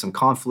got into some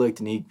conflict,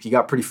 and he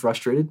got pretty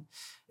frustrated.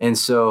 And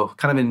so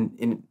kind of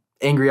in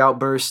angry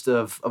outburst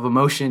of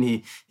emotion,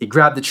 he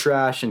grabbed the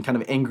trash and kind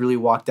of angrily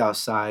walked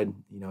outside,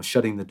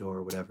 shutting the door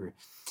or whatever.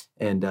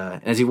 And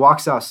as he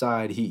walks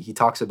outside, he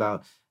talks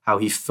about how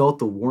he felt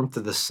the warmth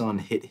of the sun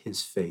hit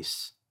his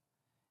face.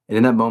 And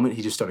in that moment,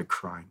 he just started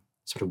crying,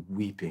 started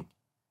weeping.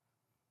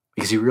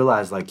 Because he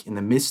realized, like, in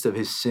the midst of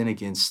his sin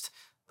against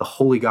the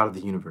holy God of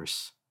the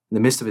universe, in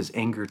the midst of his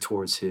anger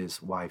towards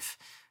his wife,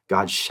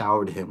 God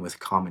showered him with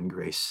common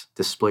grace,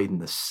 displayed in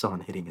the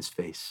sun hitting his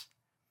face.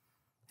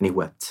 And he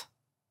wept.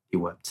 He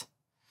wept.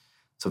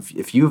 So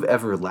if you've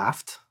ever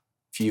laughed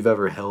If you've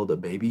ever held a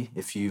baby,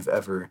 if you've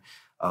ever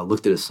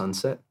looked at a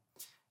sunset,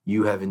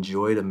 you have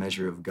enjoyed a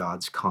measure of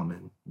God's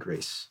common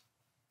grace.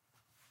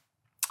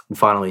 And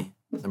finally,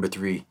 number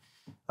three,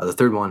 the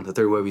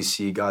third way we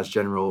see God's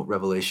general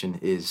revelation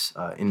is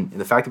in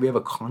the fact that we have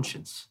a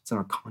conscience. It's in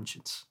our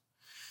conscience.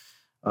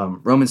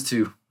 Romans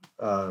 2,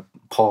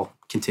 Paul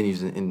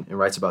continues and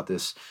writes about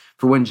this.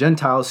 For when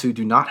Gentiles who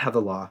do not have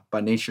the law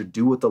by nature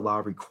do what the law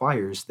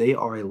requires, they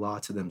are a law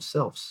to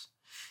themselves,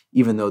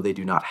 even though they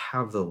do not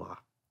have the law.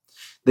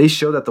 They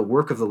show that the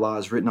work of the law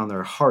is written on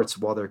their hearts,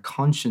 while their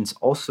conscience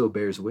also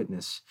bears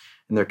witness,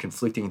 and their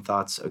conflicting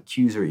thoughts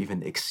accuse or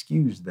even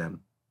excuse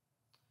them.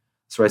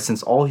 That's right,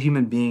 since all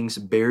human beings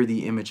bear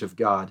the image of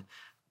God,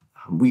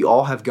 we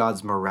all have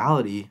God's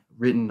morality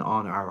written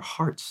on our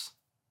hearts.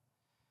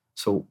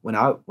 So when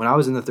I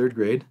was in the third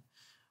grade,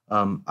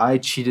 I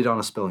cheated on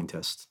a spelling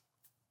test.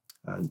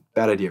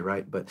 Bad idea,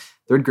 right? But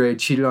third grade,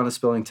 cheated on a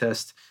spelling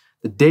test.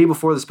 The day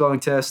before the spelling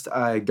test,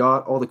 I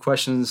got all the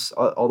questions,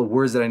 all the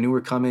words that I knew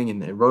were coming,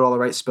 and wrote all the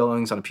right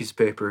spellings on a piece of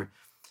paper.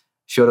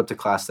 Showed up to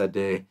class that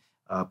day,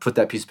 put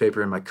that piece of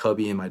paper in my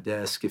cubby in my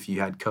desk. If you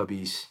had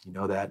cubbies, you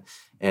know that.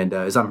 And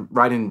as I'm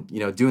writing,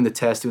 doing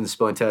the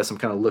spelling test, I'm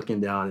kind of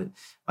looking down at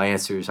my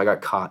answers. I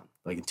got caught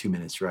like in 2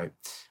 minutes, right?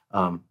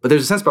 But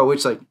there's a sense by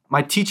which, like,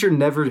 my teacher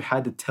never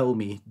had to tell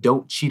me,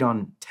 don't cheat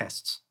on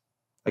tests.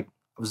 Like,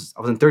 I was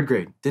in third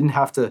grade, didn't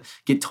have to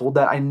get told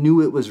that. I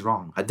knew it was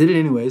wrong. I did it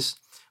anyways,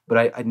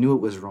 but I knew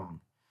it was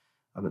wrong.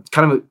 It's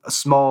kind of a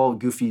small,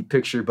 goofy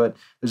picture, but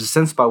there's a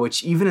sense by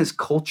which even as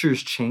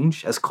cultures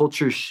change, as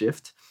cultures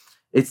shift,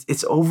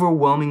 it's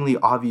overwhelmingly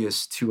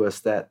obvious to us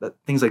that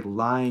things like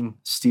lying,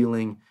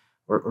 stealing,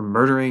 or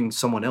murdering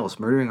someone else,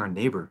 murdering our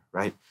neighbor,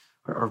 right,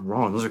 are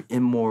wrong. Those are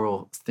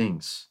immoral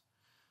things.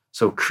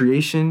 So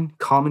creation,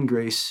 common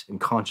grace, and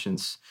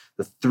conscience,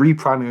 the three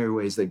primary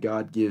ways that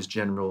God gives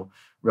general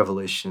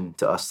revelation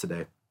to us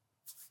today.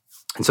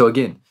 And so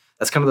again,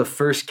 that's kind of the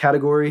first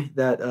category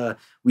that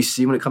we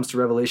see when it comes to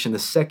revelation. The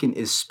second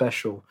is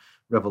special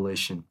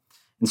revelation.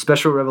 And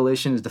special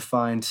revelation is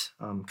defined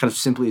kind of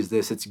simply as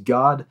this. It's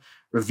God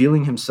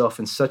revealing himself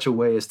in such a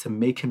way as to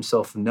make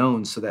himself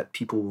known so that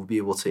people will be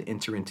able to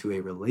enter into a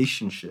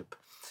relationship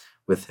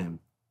with him.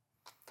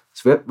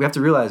 So we have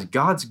to realize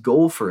God's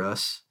goal for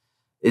us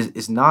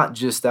is not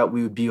just that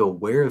we would be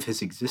aware of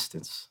his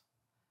existence,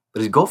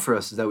 but his goal for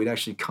us is that we'd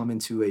actually come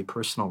into a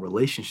personal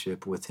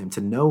relationship with him,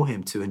 to know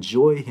him, to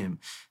enjoy him,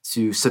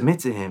 to submit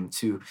to him,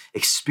 to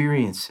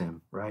experience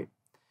him, right?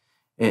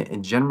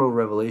 And general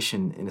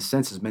revelation, in a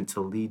sense, is meant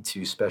to lead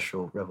to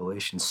special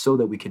revelation so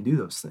that we can do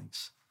those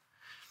things.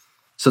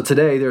 So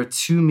today, there are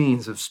two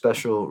means of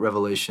special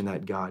revelation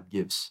that God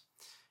gives.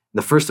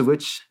 The first of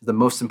which, the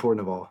most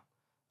important of all,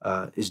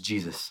 is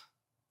Jesus.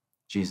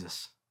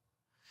 Jesus.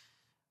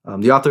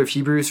 The author of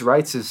Hebrews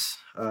writes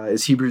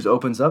as Hebrews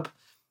opens up,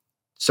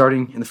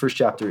 starting in the first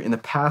chapter, in the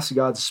past,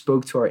 God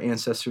spoke to our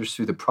ancestors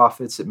through the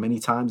prophets at many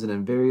times and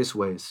in various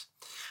ways.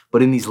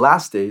 But in these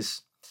last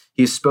days,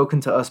 he has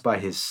spoken to us by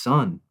his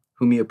Son,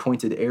 whom he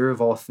appointed heir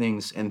of all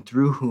things, and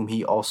through whom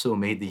he also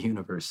made the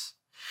universe.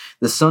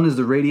 The Son is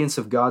the radiance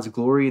of God's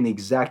glory and the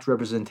exact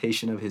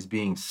representation of his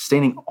being,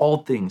 sustaining all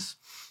things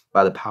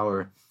by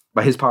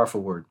his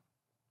powerful word.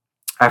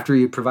 After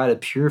he had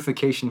provided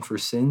purification for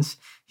sins,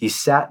 he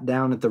sat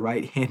down at the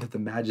right hand of the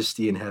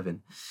majesty in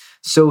heaven.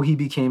 So he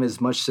became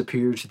as much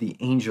superior to the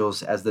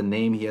angels as the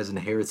name he has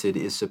inherited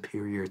is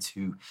superior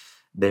to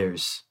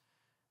theirs.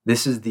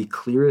 This is the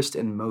clearest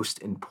and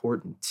most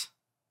important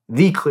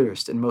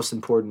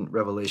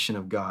revelation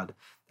of God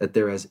that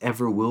there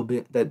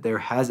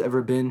has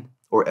ever been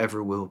or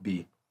ever will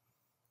be.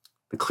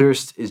 The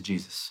clearest is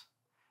Jesus.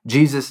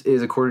 Jesus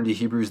is, according to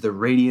Hebrews, the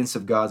radiance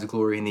of God's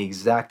glory and the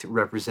exact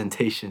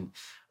representation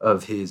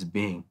of his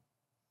being.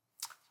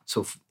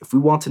 So if we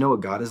want to know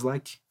what God is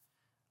like,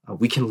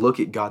 we can look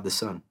at God the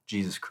Son,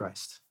 Jesus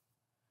Christ,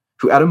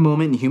 who at a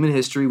moment in human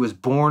history was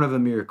born of a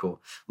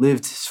miracle,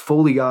 lived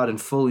fully God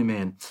and fully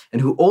man, and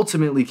who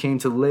ultimately came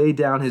to lay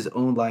down his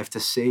own life to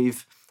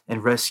save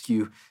and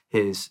rescue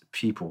his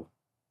people.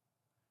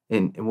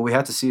 And what we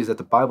have to see is that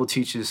the Bible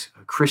teaches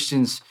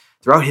Christians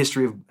throughout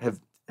history have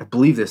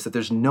believed this, that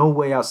there's no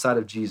way outside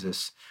of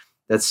Jesus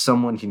that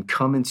someone can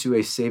come into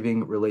a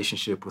saving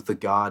relationship with the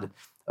God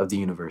of the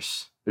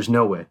universe. There's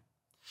no way.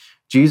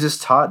 Jesus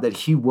taught that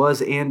he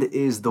was and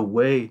is the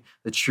way,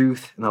 the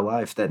truth, and the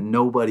life, that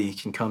nobody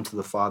can come to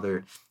the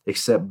Father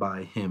except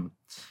by him.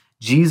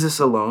 Jesus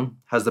alone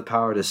has the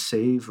power to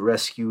save,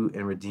 rescue,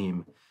 and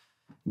redeem.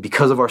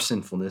 Because of our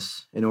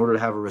sinfulness, in order to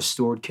have a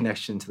restored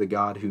connection to the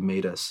God who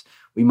made us,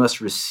 we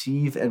must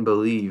receive and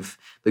believe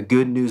the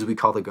good news we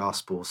call the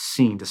gospel,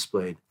 seen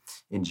displayed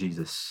in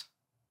Jesus.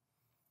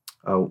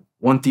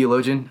 One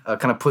theologian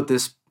kind of put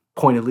this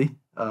pointedly.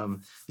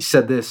 He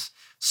said this: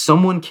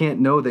 someone can't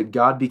know that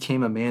God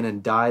became a man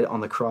and died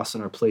on the cross in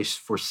our place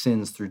for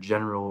sins through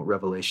general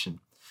revelation.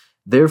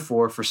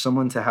 Therefore, for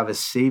someone to have a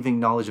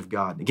saving knowledge of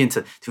God, again,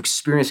 to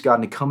experience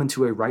God and to come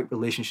into a right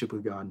relationship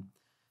with God,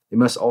 they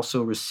must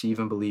also receive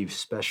and believe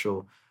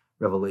special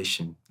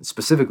revelation, and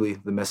specifically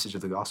the message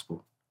of the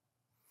gospel.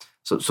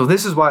 So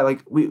this is why,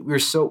 like, we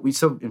so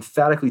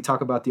emphatically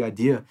talk about the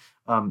idea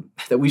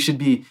that we should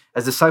be,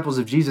 as disciples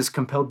of Jesus,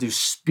 compelled to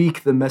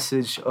speak the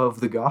message of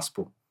the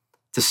gospel,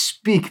 to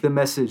speak the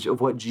message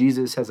of what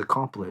Jesus has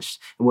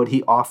accomplished and what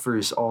he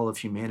offers all of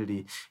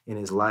humanity in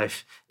his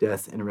life,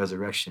 death, and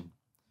resurrection.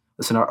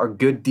 Listen, our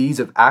good deeds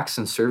of acts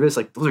and service,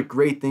 like, those are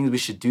great things. We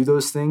should do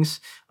those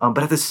things.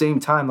 But at the same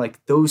time,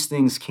 like, those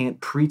things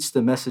can't preach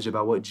the message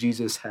about what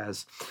Jesus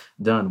has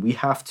done. We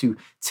have to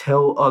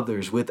tell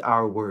others with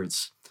our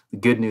words the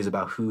good news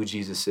about who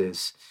Jesus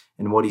is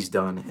and what he's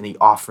done and the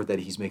offer that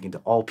he's making to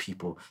all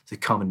people to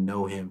come and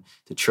know him,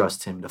 to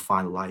trust him, to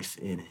find life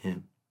in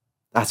him.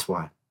 That's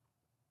why.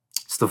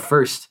 It's the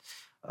first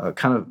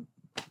kind of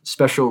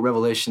special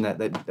revelation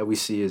that we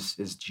see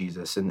is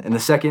Jesus. And the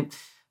second,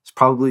 this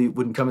probably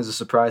wouldn't come as a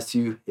surprise to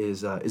you,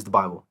 is the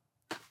Bible.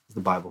 Is the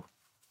Bible.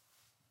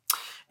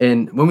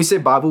 And when we say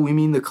Bible, we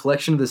mean the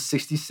collection of the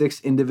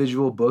 66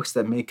 individual books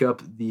that make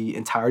up the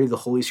entirety of the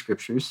Holy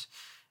Scriptures.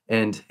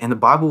 And the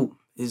Bible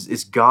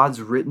is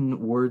God's written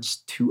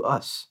words to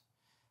us.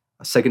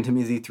 2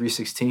 Timothy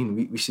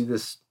 3:16, we see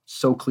this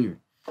so clear.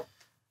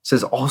 It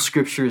says, all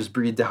Scripture is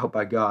breathed out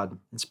by God.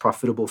 It's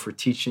profitable for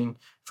teaching,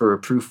 for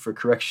reproof, for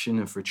correction,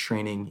 and for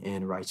training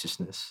in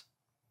righteousness.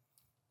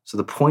 So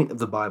the point of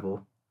the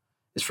Bible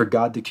is for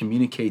God to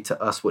communicate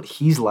to us what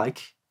he's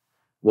like,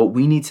 what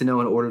we need to know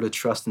in order to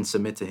trust and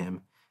submit to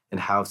him, and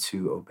how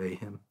to obey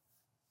him.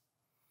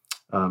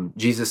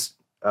 Jesus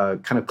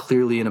kind of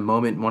clearly in a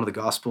moment in one of the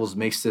Gospels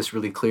makes this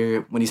really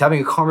clear when he's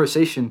having a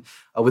conversation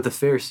with the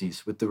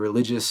Pharisees, with the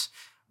religious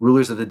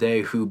rulers of the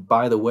day who,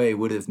 by the way,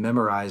 would have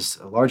memorized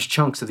large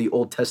chunks of the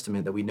Old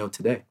Testament that we know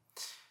today.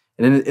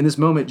 And in this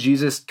moment,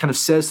 Jesus kind of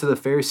says to the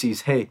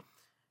Pharisees, hey,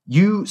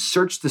 you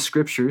search the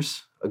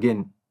Scriptures,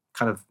 again,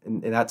 kind of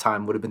in that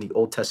time would have been the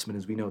Old Testament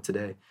as we know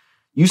today.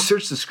 You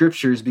search the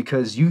Scriptures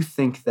because you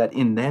think that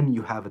in them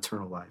you have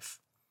eternal life.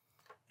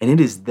 And it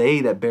is they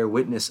that bear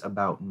witness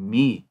about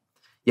me.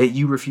 Yet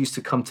you refuse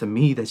to come to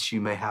me that you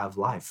may have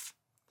life.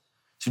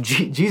 So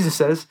Jesus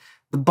says,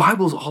 the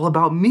Bible's all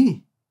about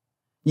me.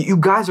 You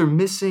guys are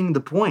missing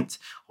the point.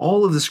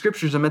 All of the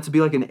Scriptures are meant to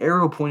be like an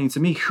arrow pointing to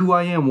me, who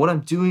I am, what I'm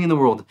doing in the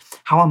world,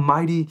 how I'm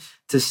mighty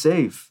to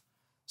save.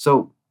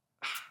 So,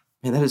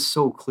 man, that is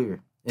so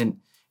clear. And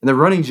the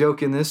running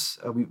joke in this,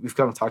 we've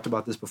kind of talked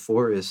about this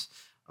before, is,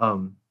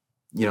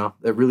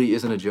 that really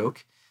isn't a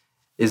joke,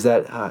 is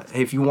that,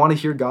 hey, if you want to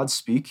hear God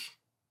speak,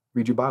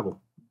 read your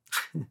Bible.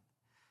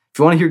 If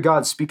you want to hear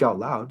God speak out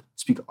loud,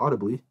 speak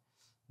audibly,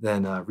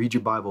 then read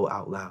your Bible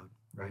out loud,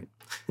 right?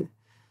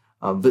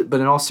 But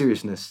in all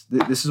seriousness,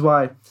 this is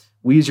why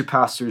we as your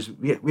pastors,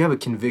 we have a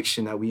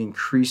conviction that we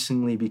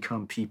increasingly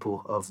become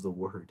people of the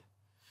Word,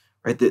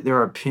 right? That there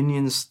are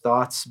opinions,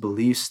 thoughts,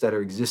 beliefs that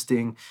are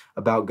existing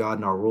about God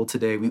in our world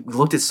today. We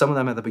looked at some of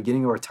them at the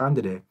beginning of our time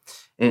today.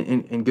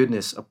 And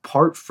goodness,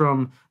 apart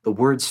from the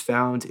words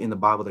found in the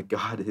Bible that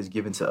God has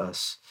given to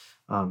us,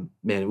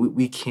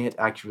 we can't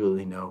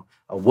accurately know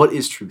what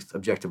is truth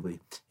objectively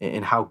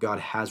and how God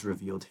has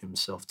revealed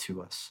himself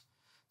to us.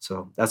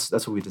 So that's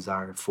what we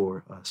desire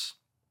for us.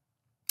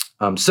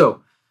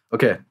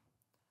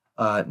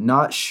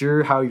 Not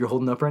sure how you're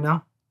holding up right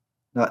now.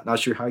 Not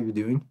sure how you're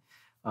doing.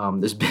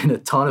 There's been a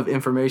ton of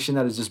information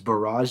that has just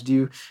barraged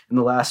you in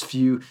the last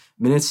few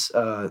minutes.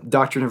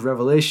 Doctrine of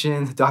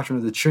Revelation, doctrine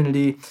of the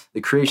Trinity,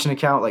 the creation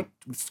account. Like,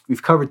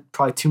 we've covered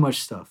probably too much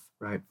stuff,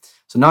 right?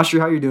 So not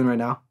sure how you're doing right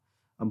now.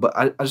 But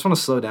I just want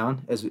to slow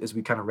down as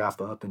we kind of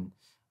wrap up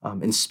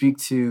and speak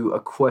to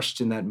a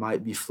question that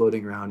might be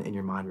floating around in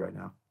your mind right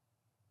now.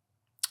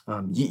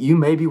 You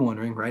may be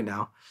wondering right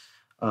now,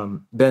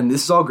 Ben,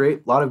 this is all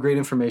great, a lot of great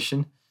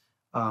information,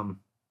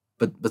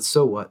 but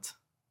so what?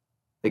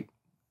 Like,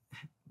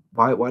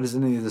 why does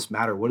any of this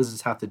matter? What does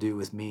this have to do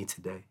with me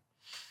today?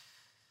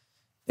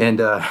 And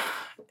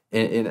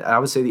I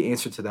would say the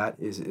answer to that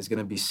is going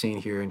to be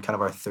seen here in kind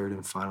of our third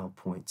and final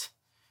point.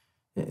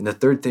 And the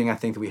third thing I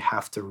think that we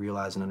have to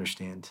realize and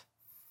understand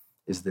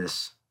is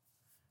this.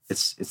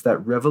 It's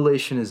that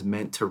revelation is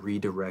meant to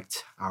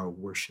redirect our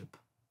worship.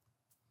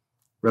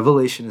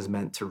 Revelation is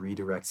meant to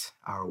redirect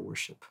our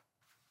worship.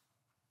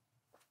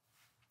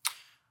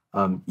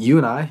 You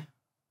and I,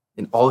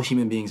 and all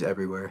human beings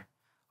everywhere,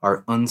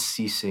 are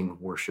unceasing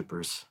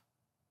worshipers.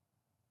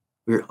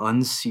 We're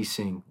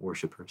unceasing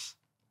worshipers.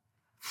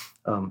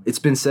 It's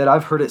been said,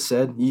 I've heard it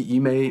said,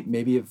 you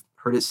maybe have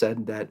heard it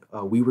said that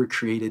we were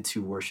created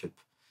to worship.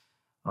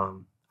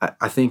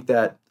 I think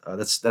that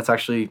that's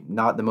actually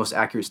not the most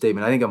accurate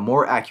statement. I think a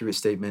more accurate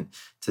statement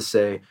to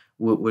say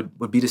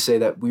would be to say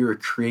that we were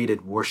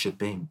created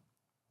worshiping.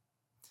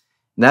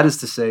 And that is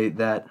to say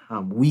that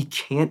we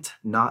can't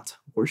not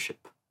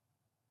worship.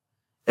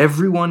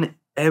 Everyone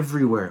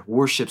everywhere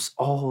worships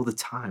all the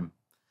time,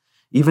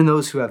 even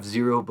those who have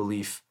zero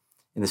belief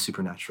in the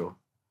supernatural.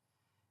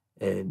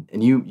 And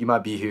you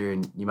might be here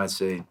and you might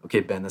say,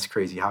 okay, Ben, that's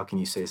crazy. How can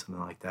you say something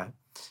like that?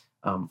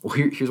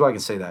 Here's why I can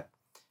say that.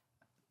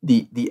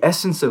 The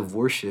essence of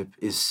worship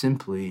is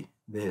simply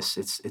this.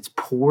 It's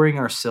pouring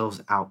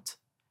ourselves out.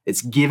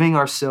 It's giving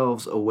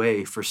ourselves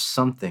away for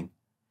something,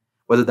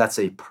 whether that's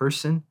a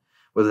person,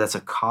 whether that's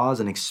a cause,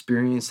 an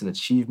experience, an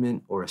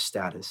achievement, or a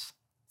status.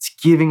 It's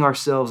giving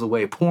ourselves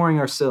away, pouring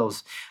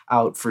ourselves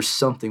out for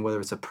something, whether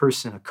it's a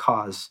person, a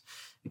cause,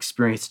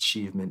 experience,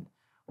 achievement,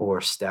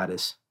 or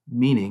status.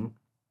 Meaning,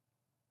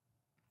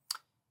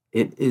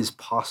 it is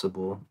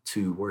possible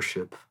to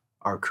worship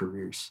our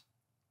careers.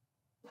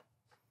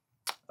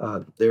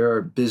 There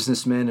are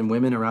businessmen and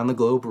women around the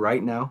globe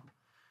right now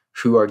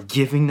who are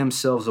giving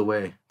themselves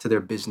away to their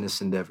business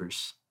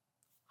endeavors,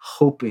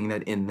 hoping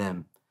that in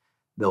them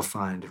they'll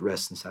find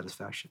rest and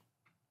satisfaction.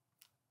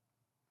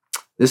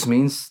 This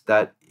means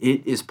that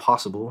it is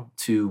possible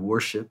to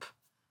worship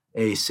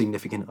a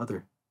significant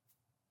other.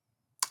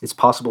 It's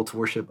possible to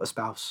worship a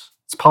spouse.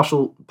 It's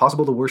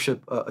possible to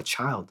worship a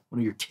child, one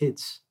of your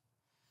kids.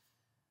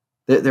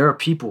 There are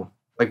people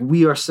like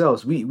we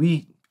ourselves,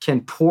 we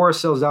can pour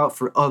ourselves out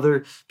for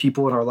other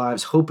people in our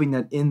lives, hoping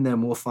that in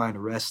them we'll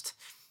find rest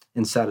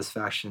and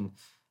satisfaction.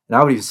 And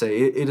I would even say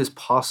it is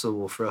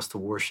possible for us to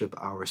worship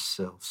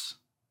ourselves,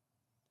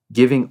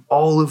 giving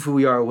all of who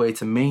we are away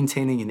to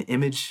maintaining an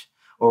image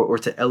or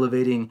to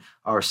elevating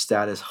our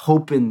status,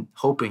 hoping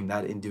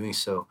that in doing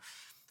so,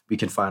 we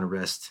can find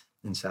rest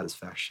and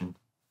satisfaction.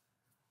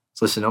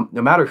 So listen,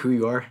 no matter who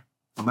you are,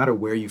 no matter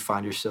where you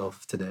find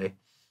yourself today,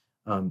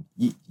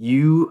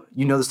 you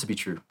know this to be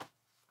true.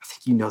 I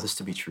think you know this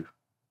to be true.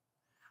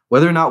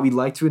 Whether or not we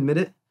like to admit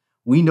it,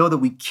 we know that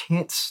we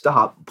can't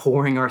stop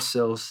pouring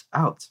ourselves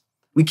out.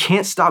 We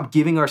can't stop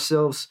giving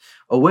ourselves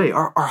away.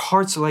 Our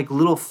hearts are like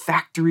little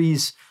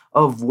factories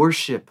of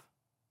worship.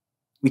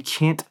 We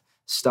can't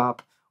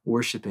stop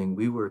worshiping.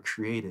 We were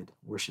created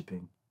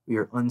worshiping. We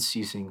are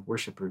unceasing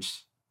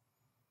worshipers.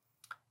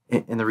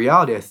 And the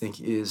reality, I think,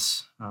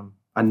 is,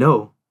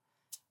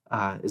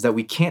 is that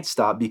we can't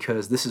stop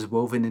because this is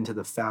woven into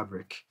the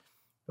fabric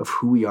of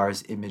who we are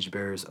as image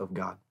bearers of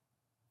God.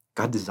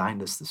 God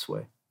designed us this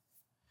way.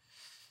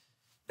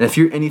 And if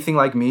you're anything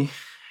like me,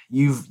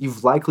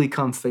 you've likely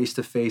come face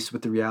to face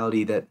with the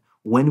reality that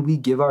when we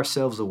give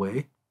ourselves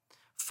away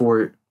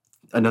for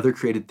another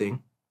created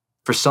thing,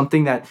 for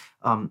something that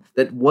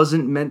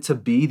wasn't meant to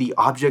be the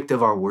object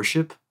of our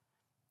worship,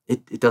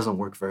 it doesn't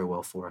work very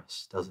well for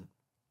us, does it?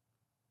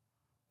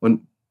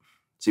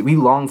 We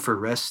long for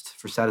rest,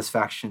 for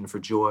satisfaction, for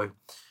joy,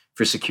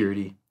 for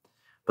security.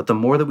 But the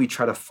more that we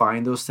try to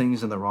find those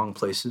things in the wrong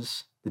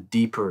places, the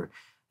deeper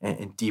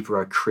and deeper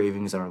our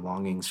cravings and our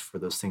longings for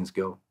those things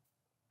go.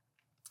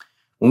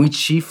 When we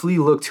chiefly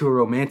look to a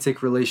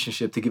romantic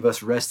relationship to give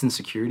us rest and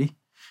security,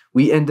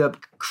 we end up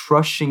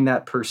crushing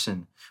that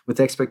person with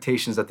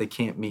expectations that they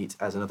can't meet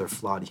as another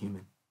flawed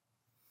human.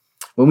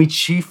 When we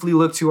chiefly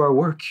look to our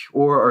work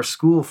or our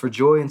school for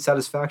joy and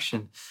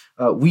satisfaction,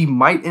 we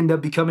might end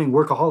up becoming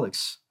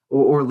workaholics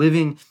or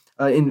living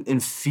in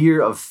fear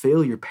of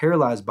failure,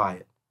 paralyzed by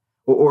it,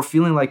 or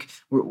feeling like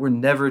we're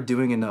never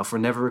doing enough, we're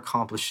never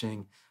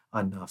accomplishing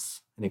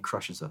enough, and it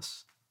crushes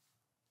us.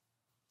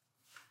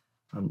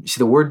 You see,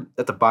 the word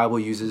that the Bible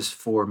uses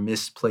for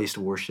misplaced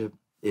worship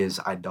is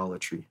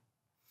idolatry.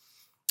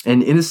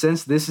 And in a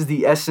sense, this is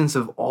the essence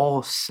of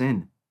all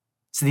sin.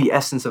 It's the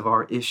essence of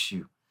our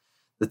issue.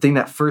 The thing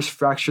that first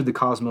fractured the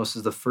cosmos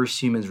is the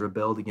first humans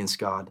rebelled against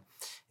God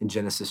in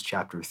Genesis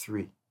chapter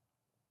 3.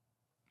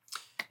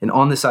 And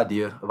on this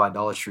idea of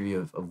idolatry,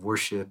 of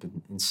worship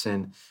and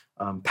sin,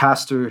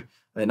 pastor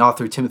and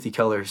author Timothy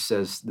Keller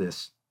says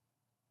this.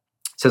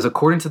 It says,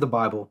 according to the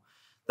Bible,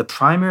 the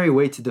primary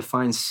way to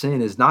define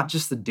sin is not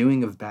just the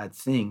doing of bad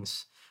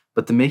things,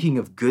 but the making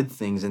of good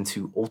things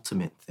into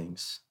ultimate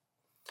things.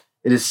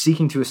 It is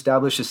seeking to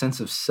establish a sense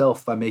of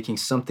self by making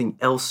something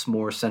else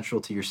more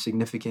central to your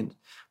significant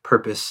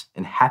purpose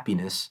and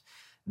happiness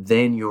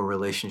than your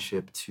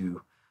relationship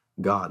to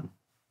God.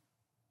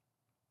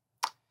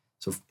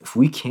 So if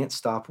we can't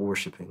stop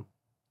worshiping,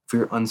 if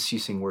we're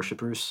unceasing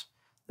worshipers,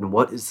 then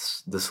what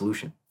is the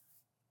solution?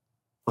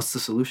 What's the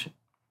solution?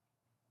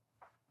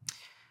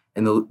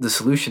 And the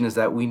solution is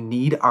that we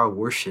need our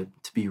worship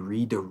to be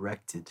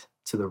redirected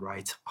to the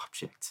right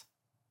object.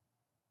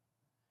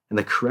 And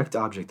the correct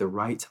object, the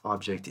right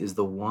object, is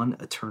the one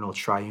eternal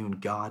triune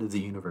God of the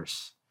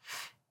universe.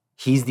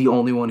 He's the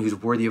only one who's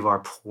worthy of our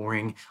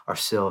pouring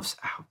ourselves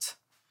out.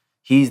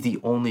 He's the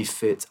only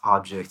fit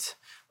object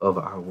of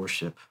our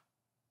worship.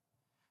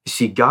 You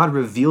see, God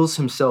reveals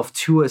himself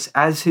to us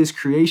as his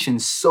creation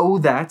so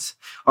that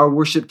our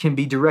worship can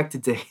be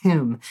directed to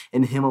him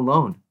and him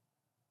alone.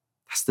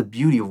 That's the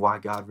beauty of why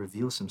God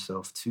reveals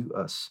himself to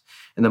us.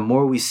 And the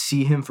more we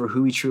see him for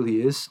who he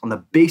truly is, on the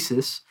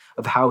basis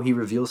of how he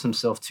reveals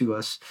himself to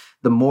us,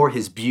 the more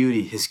his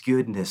beauty, his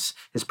goodness,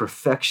 his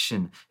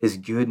perfection, his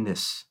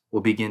goodness will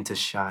begin to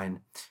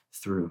shine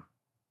through.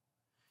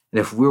 And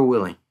if we're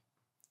willing,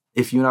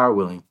 if you and I are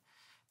willing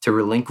to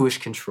relinquish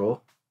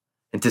control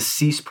and to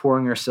cease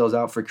pouring ourselves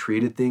out for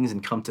created things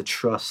and come to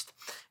trust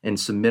and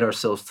submit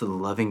ourselves to the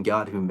loving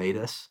God who made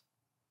us,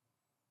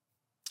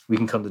 we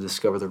can come to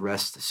discover the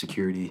rest,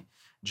 security,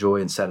 joy,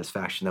 and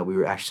satisfaction that we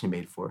were actually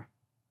made for.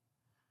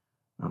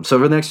 So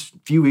over the next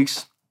few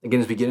weeks, Again,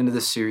 as we get into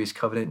this series,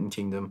 Covenant and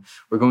Kingdom,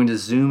 we're going to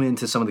zoom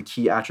into some of the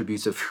key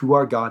attributes of who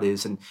our God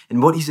is and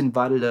what he's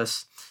invited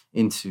us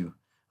into.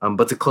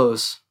 But to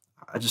close,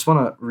 I just want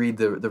to read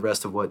the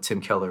rest of what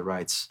Tim Keller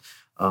writes,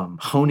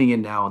 honing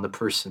in now on the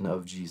person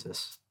of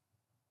Jesus.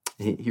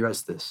 He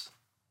writes this: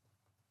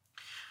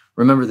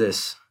 remember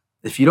this,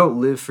 if you don't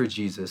live for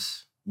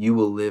Jesus, you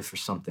will live for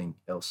something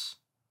else.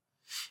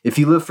 If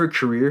you live for a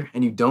career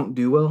and you don't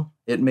do well,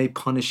 it may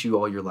punish you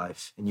all your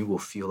life and you will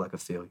feel like a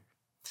failure.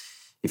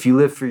 If you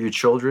live for your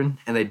children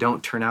and they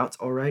don't turn out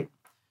all right,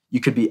 you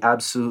could be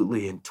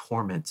absolutely in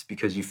torment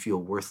because you feel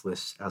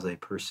worthless as a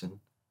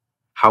person.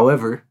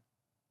 However,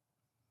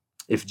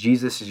 if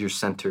Jesus is your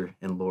center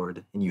and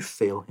Lord and you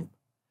fail him,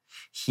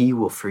 he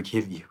will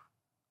forgive you.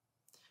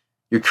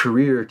 Your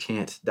career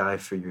can't die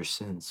for your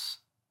sins.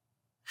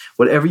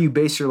 Whatever you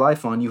base your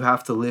life on, you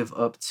have to live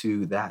up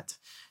to that.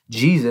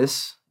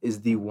 Jesus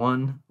is the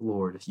one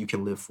Lord you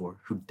can live for,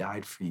 who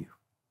died for you,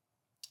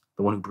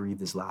 the one who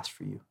breathed his last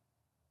for you.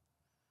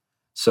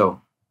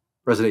 So,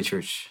 Resonate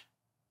Church,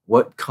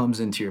 what comes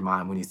into your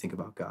mind when you think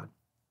about God?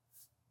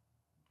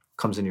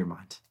 Comes into your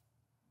mind.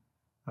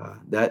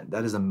 That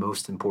is the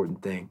most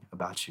important thing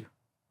about you.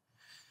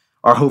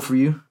 Our hope for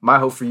you, my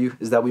hope for you,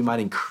 is that we might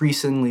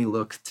increasingly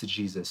look to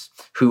Jesus,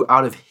 who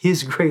out of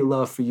his great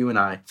love for you and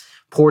I,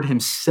 poured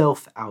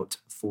himself out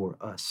for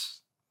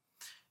us.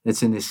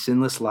 It's in his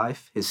sinless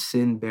life, his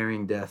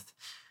sin-bearing death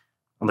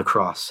on the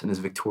cross, and his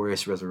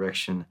victorious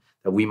resurrection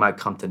that we might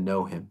come to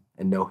know him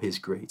and know his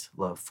great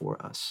love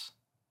for us.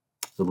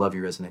 So love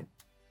you, Resonate.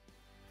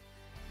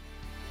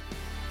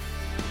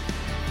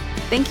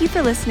 Thank you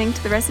for listening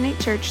to the Resonate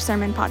Church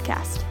Sermon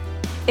Podcast.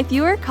 If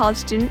you are a college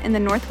student in the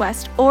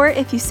Northwest, or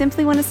if you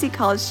simply want to see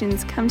college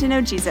students come to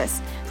know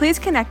Jesus, please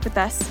connect with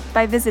us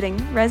by visiting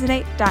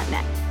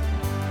resonate.net.